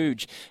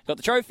huge. Got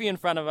the trophy in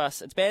front of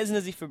us. It's Baz and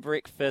Izzy for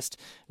breakfast.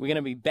 We're going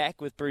to be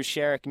back with Bruce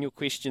Sharrock and your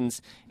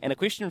questions, and a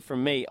question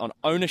from me on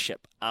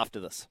ownership after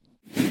this.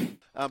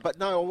 But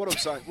no, what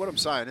I'm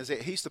saying is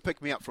that he used to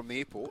pick me up from the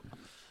airport,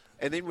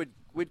 and then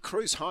we'd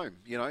cruise home,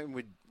 and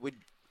we'd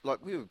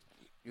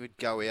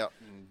go out,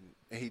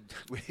 and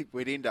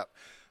we'd end up.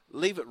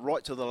 Leave it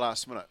right to the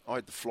last minute. I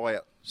had to fly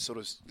out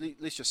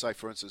let's just say,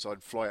 for instance,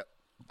 I'd fly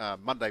out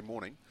Monday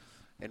morning,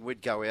 and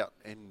we'd go out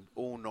and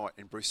all night,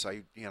 and Bruce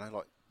say,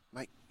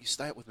 mate, you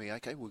stay up with me,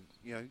 okay? We're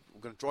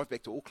going to drive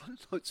back to Auckland.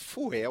 It's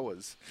 4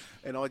 hours.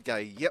 And I'd go,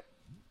 yep,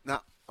 nah,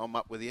 I'm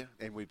up with you.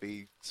 And we'd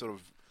be sort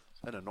of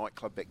in a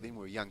nightclub back then. We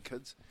were young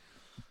kids.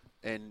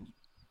 And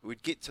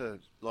we'd get to,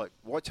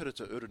 Waitara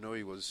to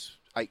Uranui was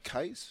 8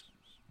 Ks,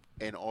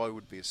 and I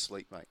would be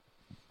asleep, mate.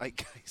 8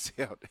 Ks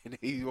out, and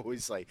he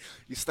always say,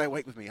 you stay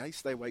awake with me, hey,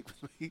 stay awake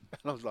with me. And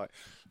I was like,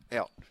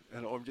 out.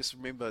 And I just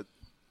remember,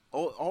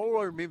 all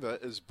I remember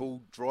is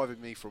Bull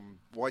driving me from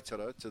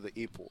Waitara to the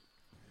airport.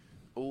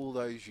 All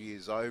those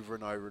years, over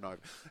and over and over.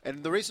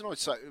 And the reason I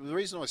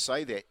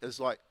say that is,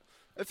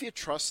 if you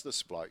trust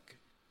this bloke,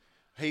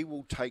 he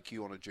will take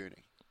you on a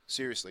journey.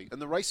 Seriously. In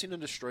the racing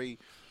industry,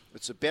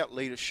 it's about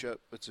leadership,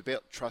 it's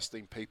about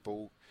trusting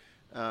people.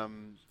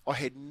 I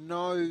had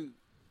no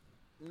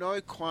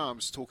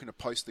qualms talking to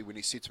Postley when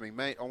he said to me,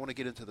 mate, I want to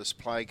get into this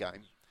play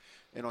game.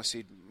 And I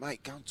said,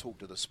 mate, go and talk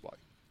to this bloke.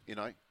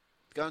 Go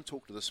and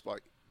talk to this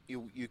bloke.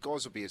 You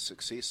guys will be a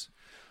success.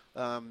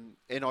 And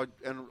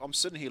I'm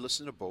sitting here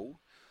listening to Bull,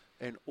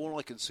 and all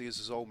I can see is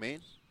his old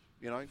man.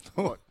 Like,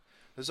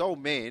 his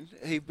old man,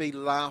 he'd be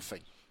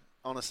laughing.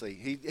 Honestly,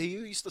 he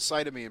used to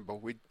say to me, and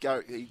we'd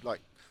go,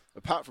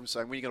 apart from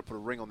saying, when you're going to put a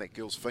ring on that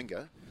girl's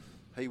finger,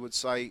 he would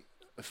say,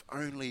 if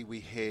only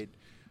we had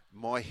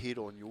my head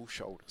on your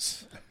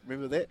shoulders.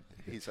 Remember that?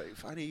 He'd say,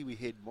 if only we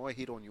had my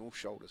head on your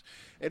shoulders.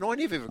 And I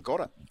never ever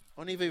got it.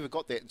 I never ever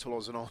got that until I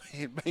was an old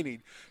man,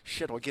 meaning,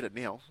 shit, I get it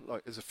now.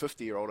 Like, as a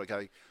 50-year-old, I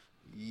go,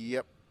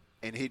 yep.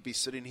 And he'd be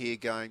sitting here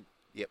going,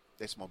 yep,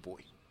 that's my boy.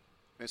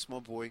 That's my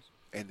boy.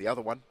 And the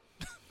other one.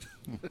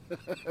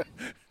 The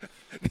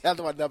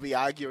other one, they'll be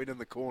arguing in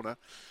the corner.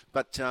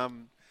 But, I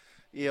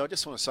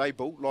just want to say,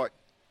 Bull, like,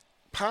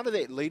 part of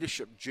that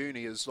leadership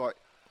journey is, like,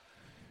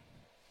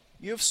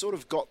 you've sort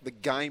of got the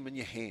game in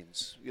your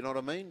hands. You know what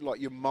I mean? Like,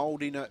 you're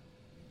moulding it,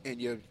 and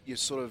you're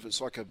sort of,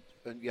 it's like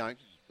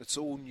it's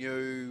all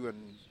new,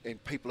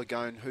 and people are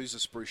going, who's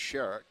this Bruce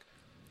Sherrick?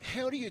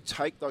 How do you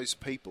take those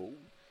people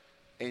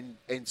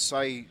and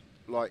say,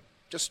 like,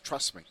 just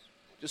trust me.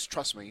 Just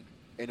trust me.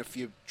 And if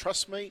you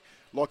trust me,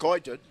 like I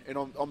did, and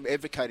I'm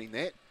advocating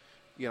that,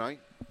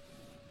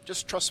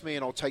 just trust me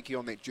and I'll take you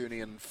on that journey.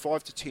 In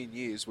 5 to 10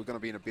 years, we're going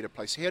to be in a better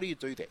place. How do you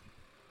do that?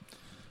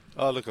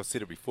 Oh, look, I've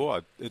said it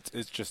before.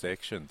 It's just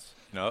actions.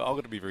 I've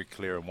got to be very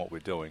clear on what we're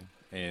doing,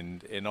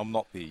 and I'm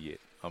not there yet.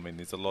 I mean,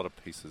 there's a lot of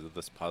pieces of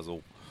this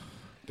puzzle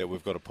that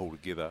we've got to pull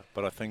together,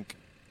 but I think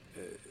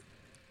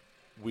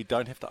we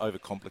don't have to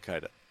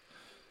overcomplicate it.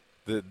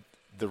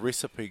 The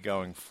recipe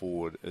going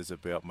forward is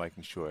about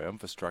making sure our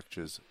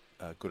infrastructure's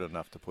good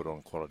enough to put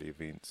on quality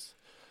events,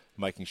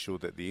 making sure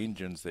that the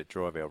engines that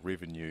drive our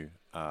revenue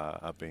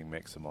are being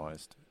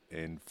maximised,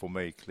 and for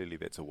me, clearly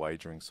that's a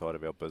wagering side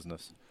of our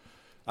business.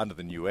 Under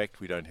the new Act,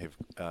 we don't have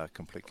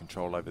complete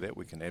control over that.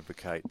 We can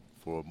advocate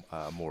for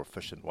a more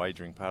efficient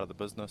wagering part of the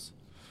business,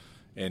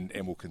 and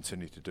we'll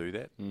continue to do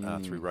that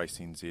through Race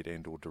NZ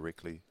and or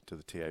directly to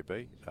the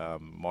TAB.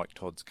 Mike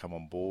Todd's come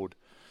on board,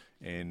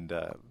 and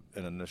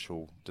in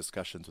initial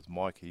discussions with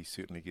Mike, he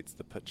certainly gets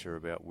the picture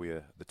about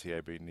where the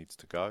TAB needs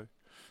to go,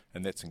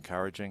 and that's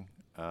encouraging.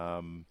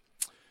 And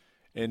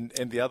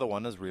the other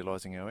one is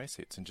realising our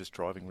assets and just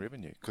driving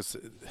revenue. Because,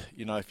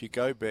 if you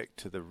go back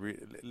to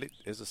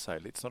as I say,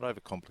 let's not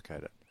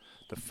overcomplicate it.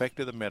 The fact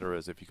of the matter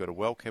is, if you've got a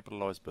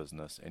well-capitalised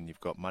business and you've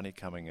got money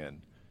coming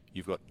in,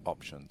 you've got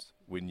options.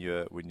 When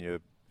you're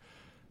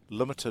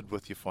limited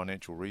with your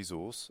financial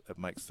resource, it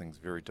makes things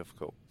very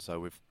difficult. So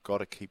we've got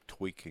to keep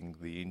tweaking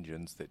the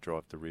engines that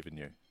drive the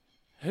revenue.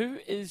 Who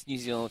is New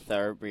Zealand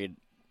Thoroughbred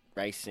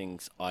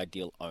Racing's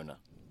ideal owner?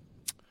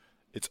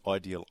 Its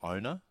ideal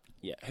owner?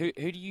 Yeah. Who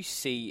do you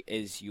see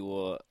as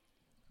your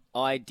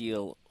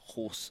ideal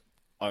horse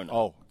owner?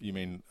 Oh, you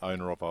mean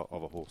owner of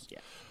a horse? Yeah.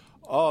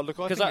 Oh, look,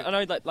 because I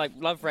know like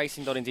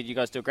loveracing.nz, you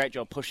guys do a great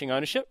job pushing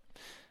ownership.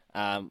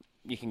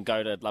 You can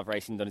go to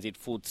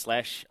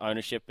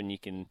loveracing.nz/ownership, and you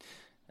can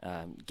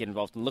get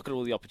involved and look at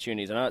all the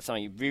opportunities. I know it's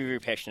something you're very, very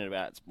passionate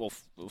about.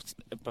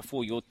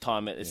 Before your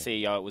time as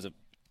CEO, it was a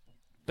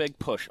big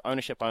push,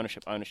 ownership.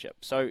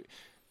 So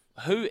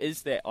who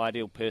is that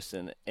ideal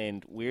person,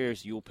 and where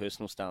is your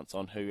personal stance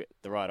on who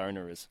the right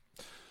owner is?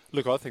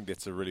 Look, I think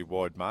that's a really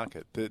wide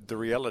market. The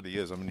reality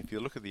is, I mean, if you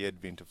look at the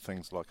advent of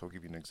things like, I'll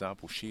give you an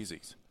example,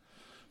 Sharesies.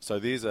 So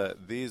there's a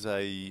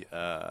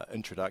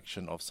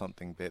introduction of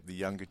something that the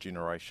younger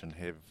generation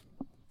have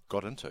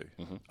got into.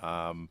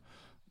 Mm-hmm.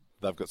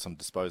 They've got some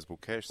disposable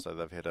cash, so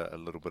they've had a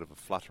little bit of a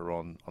flutter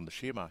on the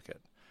share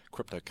market.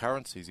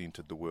 Cryptocurrencies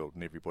entered the world,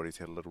 and everybody's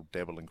had a little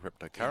dabble in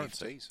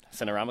cryptocurrency. NFTs.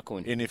 Cinerama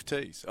coin.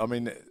 NFTs. I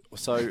mean,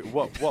 so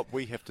what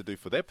we have to do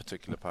for that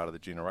particular part of the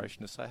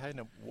generation is say, hey,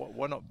 now,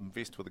 why not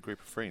invest with a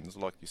group of friends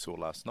like you saw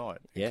last night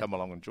and come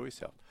along and enjoy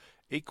yourself?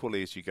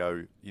 Equally, as you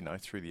go,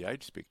 through the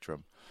age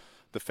spectrum,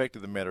 the fact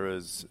of the matter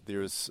is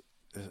there is,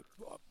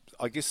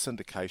 I guess,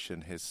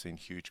 syndication has seen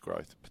huge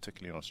growth,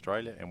 particularly in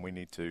Australia, and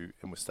we're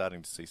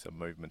starting to see some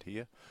movement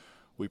here.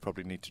 We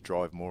probably need to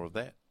drive more of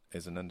that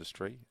as an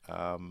industry,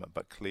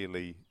 but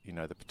clearly,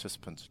 the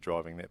participants are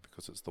driving that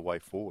because it's the way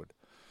forward.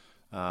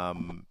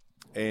 And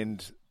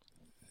when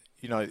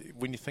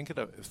you think of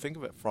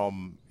it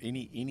from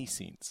any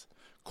sense,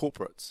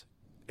 corporates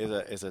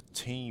as a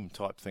team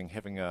type thing,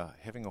 having a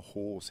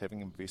horse, having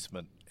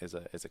investment as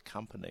a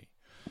company.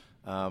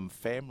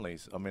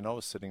 Families. I mean, I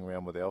was sitting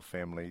around with our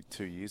family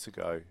 2 years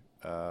ago,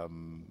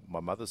 my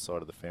mother's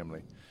side of the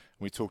family,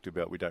 and we talked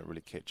about we don't really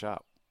catch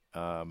up.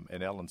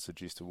 And Alan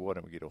suggested, why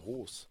don't we get a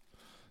horse?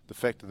 The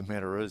fact of the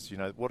matter is,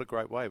 what a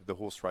great way. The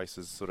horse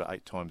races sort of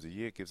 8 times a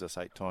year, gives us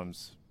 8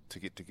 times to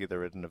get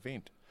together at an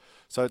event.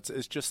 So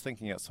it's just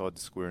thinking outside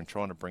the square and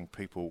trying to bring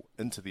people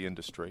into the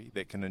industry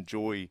that can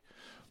enjoy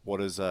what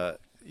is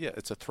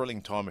it's a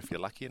thrilling time if you're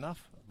lucky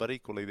enough, but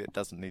equally that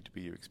doesn't need to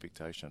be your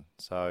expectation.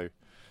 So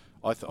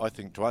I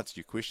think to answer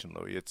your question,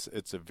 Louis,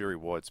 it's a very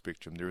wide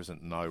spectrum. There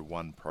isn't no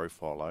one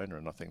profile owner,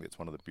 and I think that's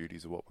one of the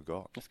beauties of what we've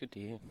got. That's good to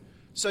hear.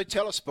 So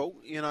tell us, Paul,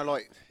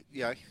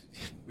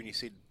 when you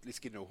said let's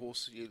get into a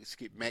horse, let's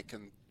get Mac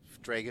and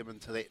drag him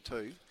into that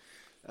too.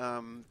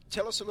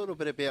 Tell us a little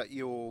bit about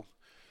your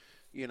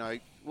you know,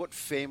 what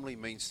family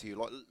means to you.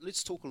 Like,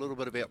 let's talk a little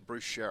bit about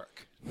Bruce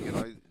Sherrick. You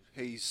know,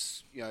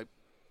 he's, you know,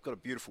 got a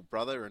beautiful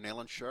brother in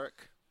Alan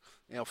Sherrick,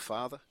 our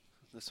father.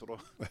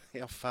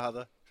 Our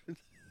father.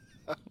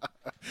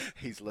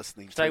 He's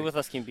listening. Stay with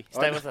us, Kimpy.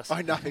 Stay with us.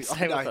 I know.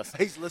 Stay with us.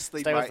 He's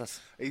listening, Stay mate. with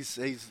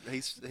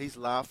us. He's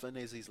laughing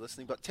as he's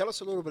listening. But tell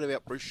us a little bit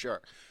about Bruce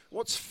Sherrick.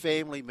 What's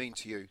family mean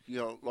to you?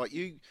 You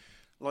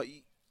know,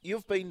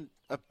 you've been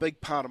a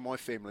big part of my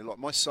family. Like,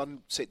 my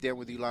son sat down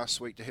with you last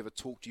week to have a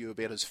talk to you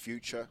about his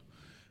future.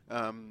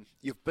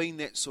 You've been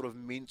that sort of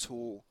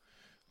mentor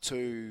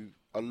to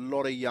a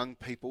lot of young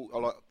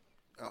people.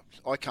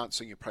 I can't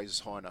sing your praises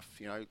high enough.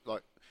 You know,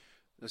 like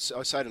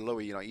I say to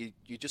Louis, you know,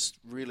 you just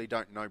really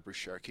don't know Bruce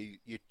Sherrick.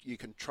 You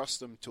can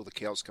trust him till the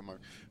cows come home.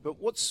 But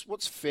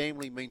what's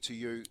family mean to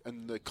you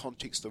in the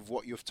context of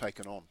what you've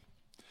taken on?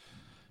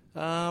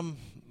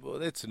 Well,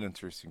 that's an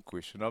interesting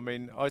question. I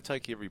mean, I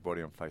take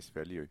everybody on face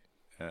value,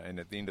 and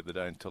at the end of the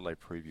day, until they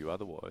prove you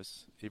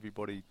otherwise,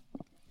 everybody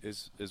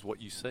is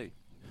what you see.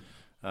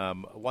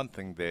 One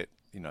thing that,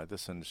 you know,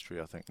 this industry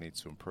I think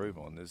needs to improve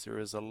on is there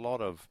is a lot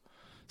of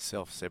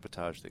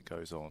self-sabotage that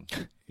goes on.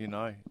 You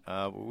know,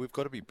 we've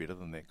got to be better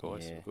than that,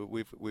 guys. Yeah.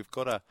 We've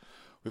got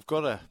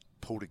to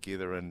pull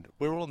together, and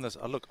we're all in this.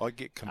 Look, I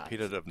get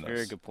competitiveness.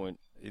 Very good point.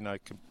 You know,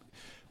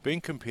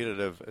 being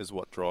competitive is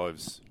what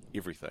drives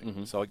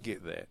everything. So I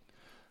get that,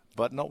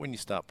 but not when you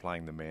start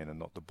playing the man and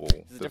not the ball.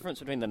 There's a difference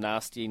between the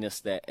nastiness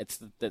that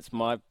that's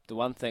the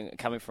one thing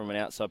coming from an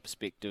outside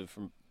perspective,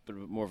 from a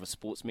bit more of a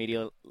sports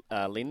media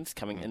lens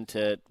coming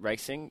into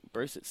racing,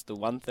 Bruce. It's the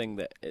one thing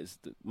that is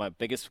my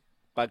biggest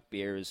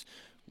bugbear is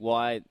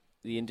why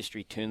the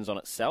industry turns on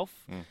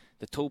itself.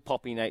 The tall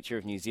poppy nature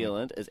of New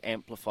Zealand is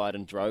amplified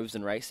in droves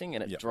in racing,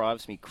 and it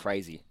drives me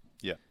crazy.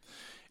 Yeah.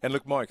 And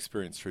look, my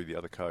experience through the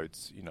other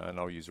codes, you know, and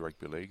I'll use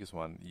rugby league as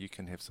one, you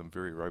can have some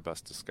very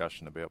robust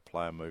discussion about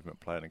player movement,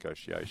 player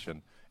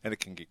negotiation, and it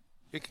can get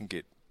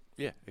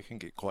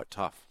quite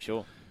tough.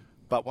 Sure.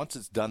 But once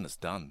it's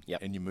done,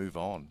 Yep. and you move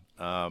on.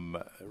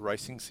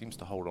 Racing seems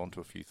to hold on to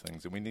a few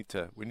things, and we need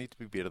to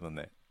be better than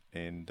that.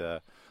 And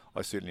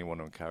I certainly want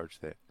to encourage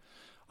that.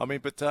 I mean,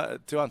 but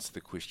to answer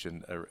the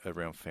question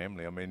around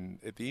family, I mean,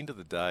 at the end of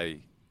the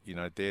day, you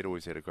know, Dad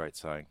always had a great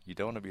saying: you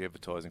don't want to be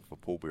advertising for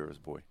pallbearers,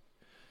 boy.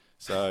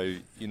 So,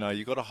 you know,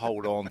 you got to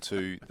hold on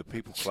to the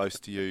people close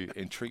to you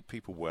and treat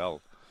people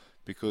well,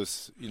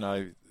 because, you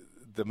know,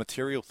 the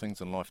material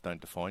things in life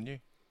don't define you.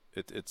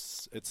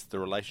 It's the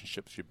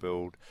relationships you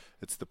build,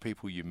 it's the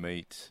people you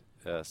meet.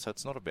 So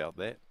it's not about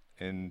that.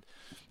 And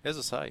as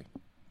I say,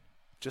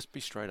 just be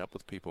straight up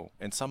with people.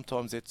 And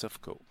sometimes that's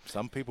difficult.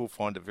 Some people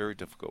find it very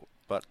difficult,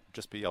 but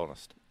just be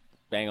honest.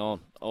 Bang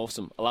on.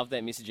 Awesome. I love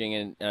that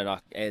messaging, and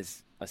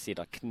as I said,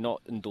 I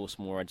cannot endorse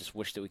more. I just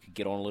wish that we could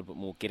get on a little bit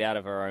more, get out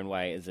of our own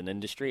way as an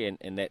industry,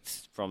 and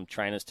that's from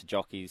trainers to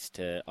jockeys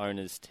to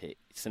owners to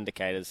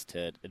syndicators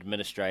to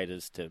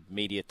administrators to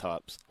media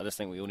types. I just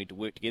think we all need to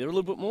work together a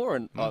little bit more,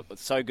 and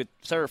it's so good,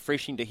 so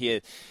refreshing to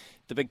hear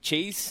the Big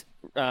Cheese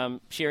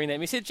sharing that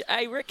message.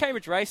 Hey, we're at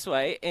Cambridge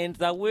Raceway, and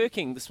they're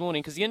working this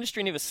morning because the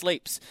industry never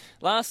sleeps.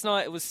 Last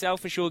night it was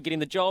Self Assured getting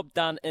the job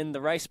done in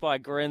the Race by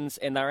Grins,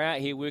 and they're out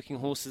here working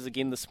horses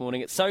again this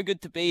morning. It's so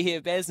good to be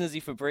here. Baz and Izzy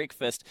for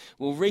breakfast.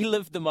 We'll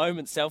relive the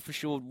moment Self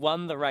Assured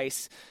won the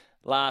race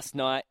last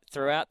night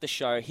throughout the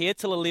show. Here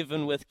till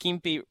 11 with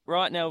Kempi.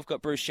 Right now we've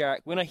got Bruce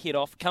Sherrick. We're going to head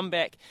off, come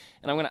back,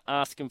 and I'm going to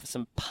ask him for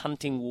some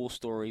punting war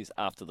stories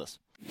after this.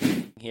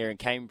 Here in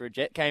Cambridge,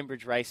 at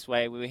Cambridge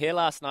Raceway. We were here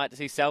last night to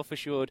see Self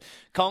Assured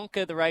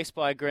conquer the Race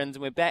by Grins,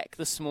 and we're back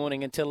this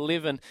morning until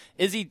 11.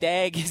 Izzy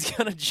Dag is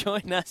going to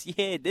join us.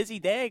 Yeah, Izzy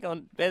Dag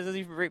on Baz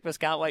Izzy for breakfast.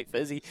 Can't wait for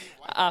Izzy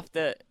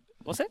after...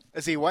 What's that?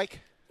 Is he awake?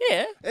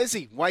 Yeah.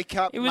 Izzy, wake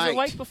up, He was mate.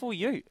 awake before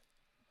you.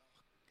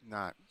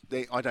 No,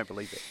 I don't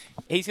believe it.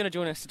 He's going to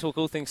join us to talk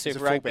all things Super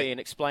a Rugby fullback. and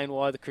explain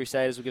why the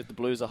Crusaders will give the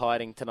Blues a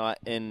hiding tonight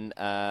in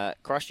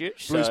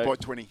Christchurch. Blues So- by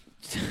 20.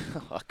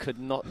 I could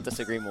not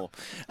disagree more.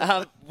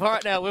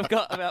 Right now, we've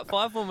got about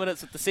 5 more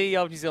minutes with the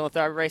CEO of New Zealand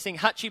Thoroughbred Racing.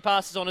 Hutchie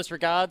passes on his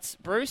regards.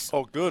 Bruce?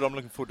 Oh, good. I'm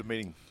looking forward to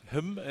meeting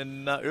him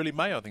in early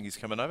May. I think he's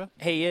coming over.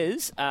 He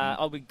is.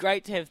 It'll be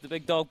great to have the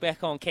big dog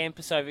back on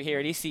campus over here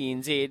at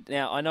SENZ.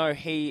 Now, I know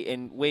he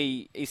and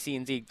we,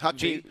 SENZ...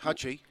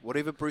 Hutchie,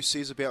 whatever Bruce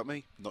says about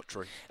me, not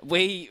true.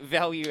 We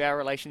value our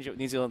relationship with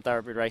New Zealand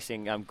Thoroughbred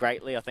Racing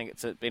greatly. I think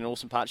it's been an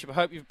awesome partnership. I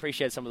hope you've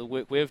appreciated some of the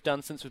work we've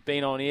done since we've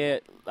been on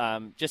air.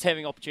 Just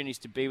having opportunities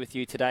to be with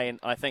you today, and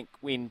I think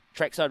when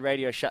Trackside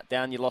Radio shut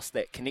down, you lost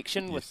that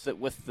connection with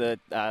the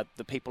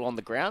people on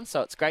the ground.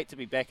 So it's great to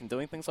be back and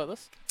doing things like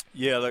this.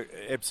 Yeah, look,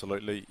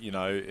 absolutely. You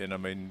know, and I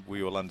mean,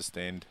 we all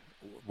understand.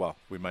 Well,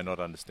 we may not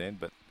understand,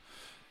 but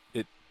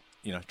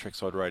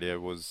Trackside Radio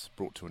was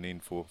brought to an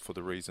end for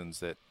the reasons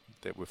that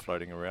were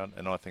floating around.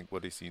 And I think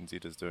what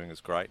SENZ is doing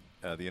is great.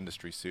 The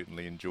industry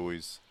certainly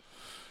enjoys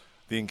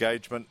the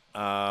engagement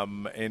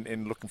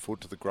and looking forward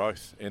to the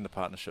growth and the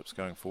partnerships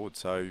going forward.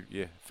 So,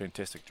 yeah,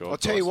 fantastic job. I'll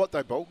tell you what,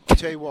 though, Bull. I'll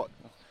tell you what.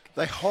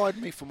 They hired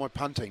me for my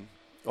punting.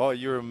 Oh,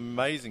 you're an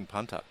amazing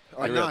punter.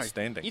 I You're know.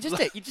 outstanding.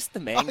 You're just the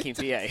man,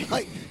 Kempi,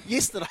 eh?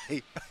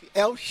 Yesterday,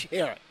 Al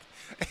Sherrick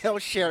Al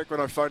Sharrock, when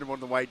I phoned him on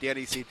the way down,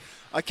 he said,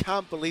 I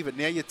can't believe it.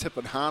 Now you're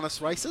tipping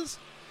harness races.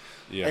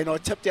 Yeah. And I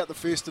tipped out the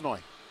first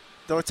tonight.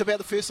 Did I tip out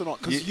the first or not?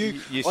 Because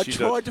Yes, I you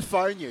tried did. to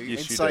phone you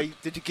Yes, and you say,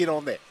 did. did you get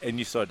on that? And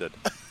yes, I did.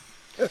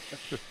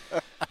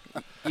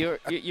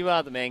 You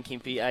are the man,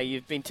 Kempy.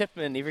 You've been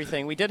tipping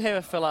everything. We did have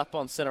a fill up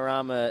on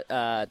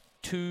Cinerama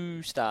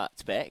 2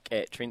 starts back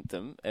at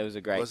Trentham. It was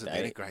a great Wasn't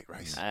day. that a great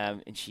race?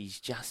 And she's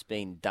just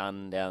been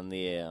done down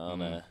there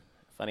on a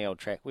funny old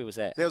track. Where was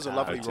that? That was a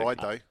lovely O2. ride,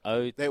 though.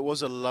 Oh, That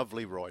was a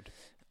lovely ride.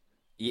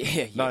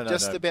 yeah. No,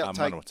 Just about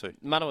take- Manawatu.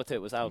 Manawatu,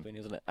 it was Albany,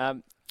 wasn't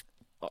it?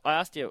 I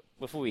asked you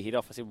before we head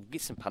off. I said, "We'll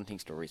get some punting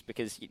stories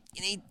because you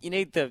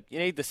need the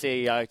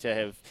CEO to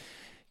have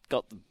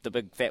got the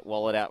big fat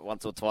wallet out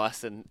once or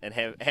twice and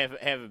have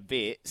a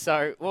bet."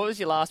 So, what was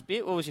your last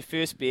bet? What was your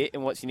first bet?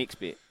 And what's your next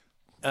bet?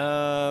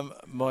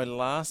 My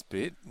last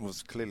bet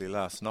was clearly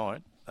last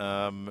night,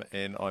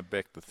 and I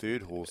backed the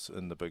third horse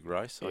in the big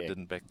race. I Yeah.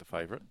 didn't back the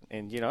favourite.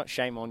 And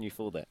shame on you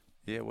for that.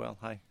 Yeah, well,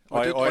 hey.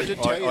 I did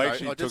tell you, though,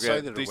 actually I did took say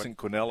out that it decent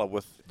Quinella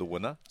with the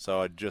winner, so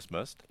I just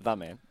missed. The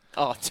man.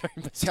 Oh, sorry.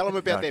 Tell him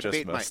about No, that just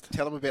bet, missed. mate.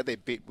 Tell him about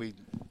that bet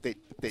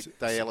that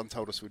day Alan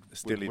told us we'd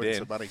Steely win Dan.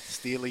 some money.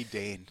 Steely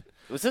Dan.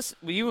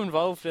 Were you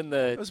involved in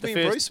the? It was the me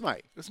first... and Bruce, mate.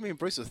 It was me and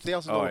Bruce. It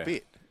was a $1,000 yeah.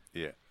 bet.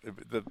 Yeah,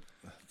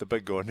 the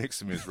big guy next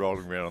to me is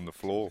rolling around on the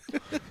floor.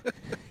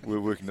 We're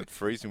working at the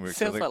freezing works.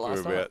 Sounds I think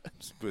like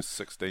last we're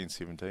 16,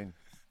 17.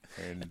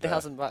 And,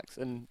 $1,000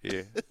 and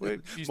yeah,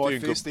 My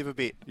first ever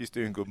bet. He's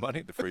doing good money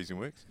at the freezing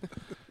works,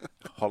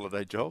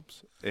 holiday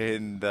jobs.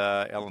 And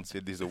Alan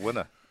said, "There's a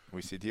winner."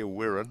 We said, "Yeah,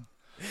 we're in."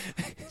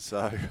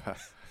 So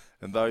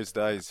in those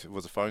days, it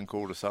was a phone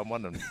call to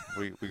someone, and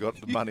we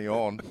got the money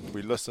on.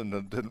 We listened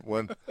and didn't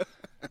win.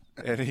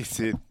 And he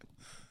said,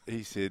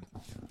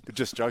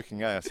 "Just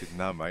joking, eh?" I said,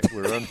 "No, mate,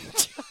 we're in."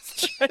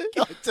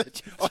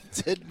 I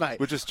did, mate.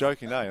 We're just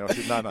joking, eh? And I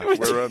said, "No,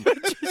 we're in."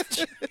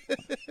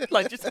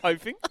 like just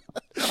hoping.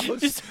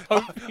 Just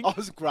hoping. I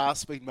was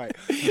grasping, mate.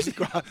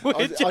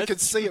 I could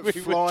see it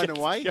flying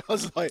away. I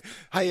was like,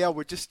 "Hey, Al,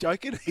 we're just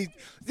joking."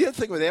 The other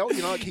thing with Al,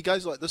 he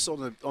goes like this on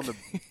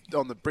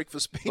the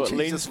breakfast bench. What, He's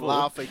leans just forward?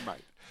 laughing,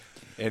 mate.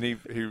 And he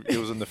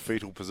was in the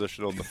fetal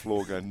position on the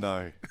floor going,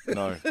 no.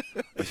 I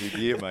said,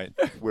 "Yeah, mate,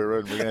 we're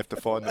in. We're going to have to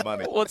find the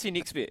money." What's your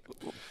next bet?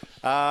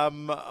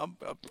 I'm going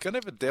to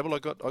have a dabble. I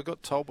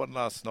got told one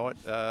last night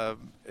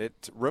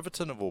at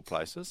Riverton, of all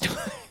places.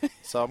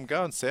 So I'm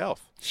going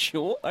south.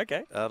 Sure.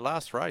 Okay.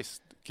 Last race,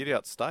 Get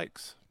Out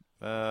Stakes.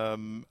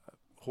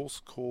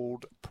 Horse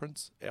called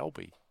Prince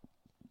Albie.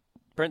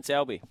 Prince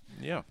Albie.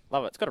 Yeah.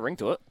 Love it. It's got a ring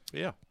to it.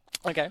 Yeah.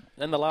 Okay,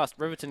 and the last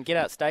Riverton Get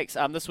Out Stakes.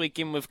 This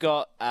weekend we've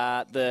got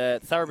the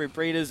Thoroughbred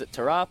Breeders at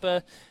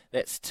Tarapa.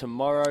 That's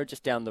tomorrow,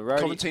 just down the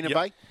road. Coventina Yep.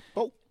 Bay.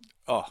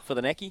 Oh, For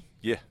the Naki.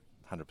 Yeah,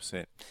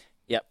 100%.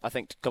 Yep, I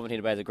think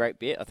Coventina Bay is a great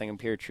bet. I think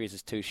Imperatriz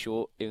is too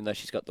short, even though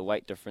she's got the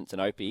weight difference in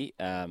Opie.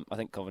 I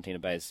think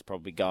Coventina Bay is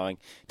probably going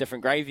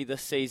different gravy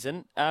this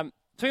season.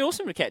 It's been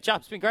awesome to catch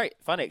up. It's been great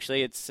fun,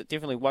 actually. It's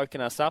definitely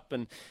woken us up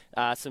and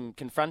some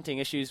confronting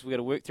issues we've got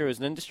to work through as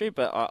an industry.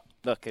 But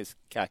look, as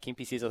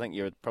Kempy says, I think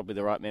you're probably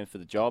the right man for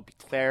the job.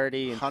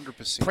 Clarity and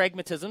 100%.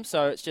 pragmatism.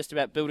 So it's just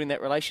about building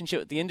that relationship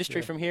with the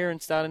industry from here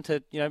and starting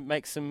to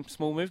make some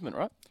small movement,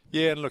 right?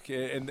 Yeah, and look,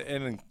 and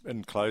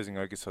in closing,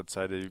 I guess I'd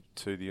say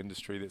to the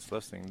industry that's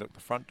listening, look, the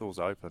front door's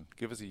open.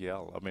 Give us a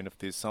yell. I mean, if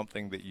there's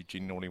something that you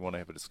genuinely want to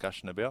have a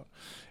discussion about,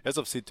 as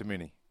I've said to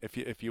many,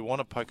 if you want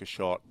to poke a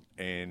shot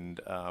and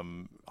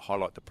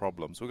highlight the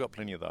problems, we've got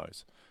plenty of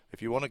those.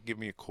 If you want to give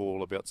me a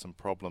call about some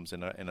problems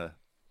and a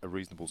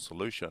reasonable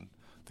solution,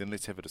 then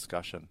let's have a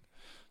discussion.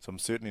 So I'm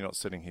certainly not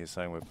sitting here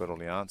saying we've got all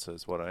the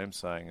answers. What I am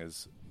saying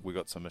is we've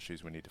got some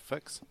issues we need to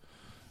fix.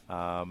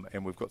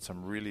 And we've got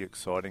some really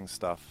exciting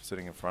stuff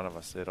sitting in front of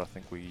us that I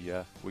think we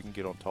can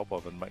get on top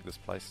of and make this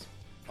place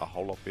a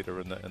whole lot better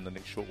in the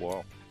next short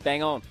while.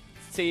 Bang on.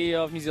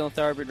 CEO of New Zealand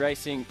Thoroughbred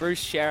Racing,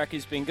 Bruce Sharrock,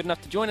 has been good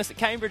enough to join us at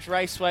Cambridge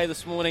Raceway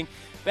this morning.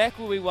 Back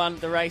where we won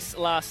the race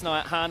last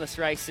night, harness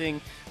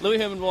racing. Louis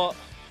Herman Watt,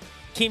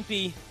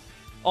 Kempy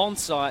on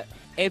site,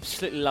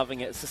 absolutely loving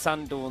it. It's the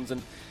sun dawns,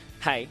 and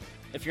hey,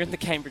 if you're in the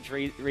Cambridge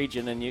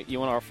region and you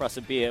want to offer us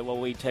a beer while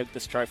we take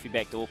this trophy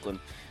back to Auckland,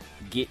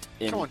 get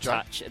in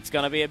touch. It's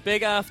going to be a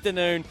big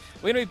afternoon.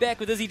 We're going to be back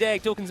with Izzy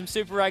Dag talking some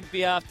Super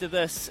Rugby after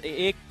this.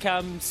 Here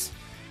comes...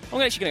 I'm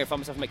actually going to go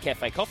find myself a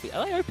McCafe coffee.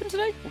 Are they open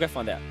today? We'll go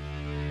find out.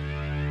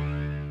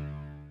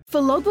 For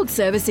logbook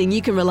servicing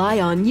you can rely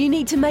on, you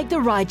need to make the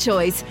right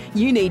choice.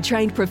 You need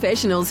trained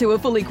professionals who are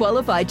fully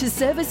qualified to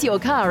service your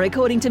car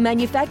according to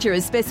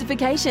manufacturer's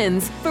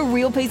specifications. For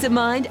real peace of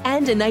mind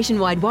and a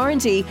nationwide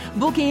warranty,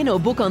 book in or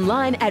book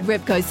online at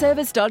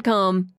repcoservice.com.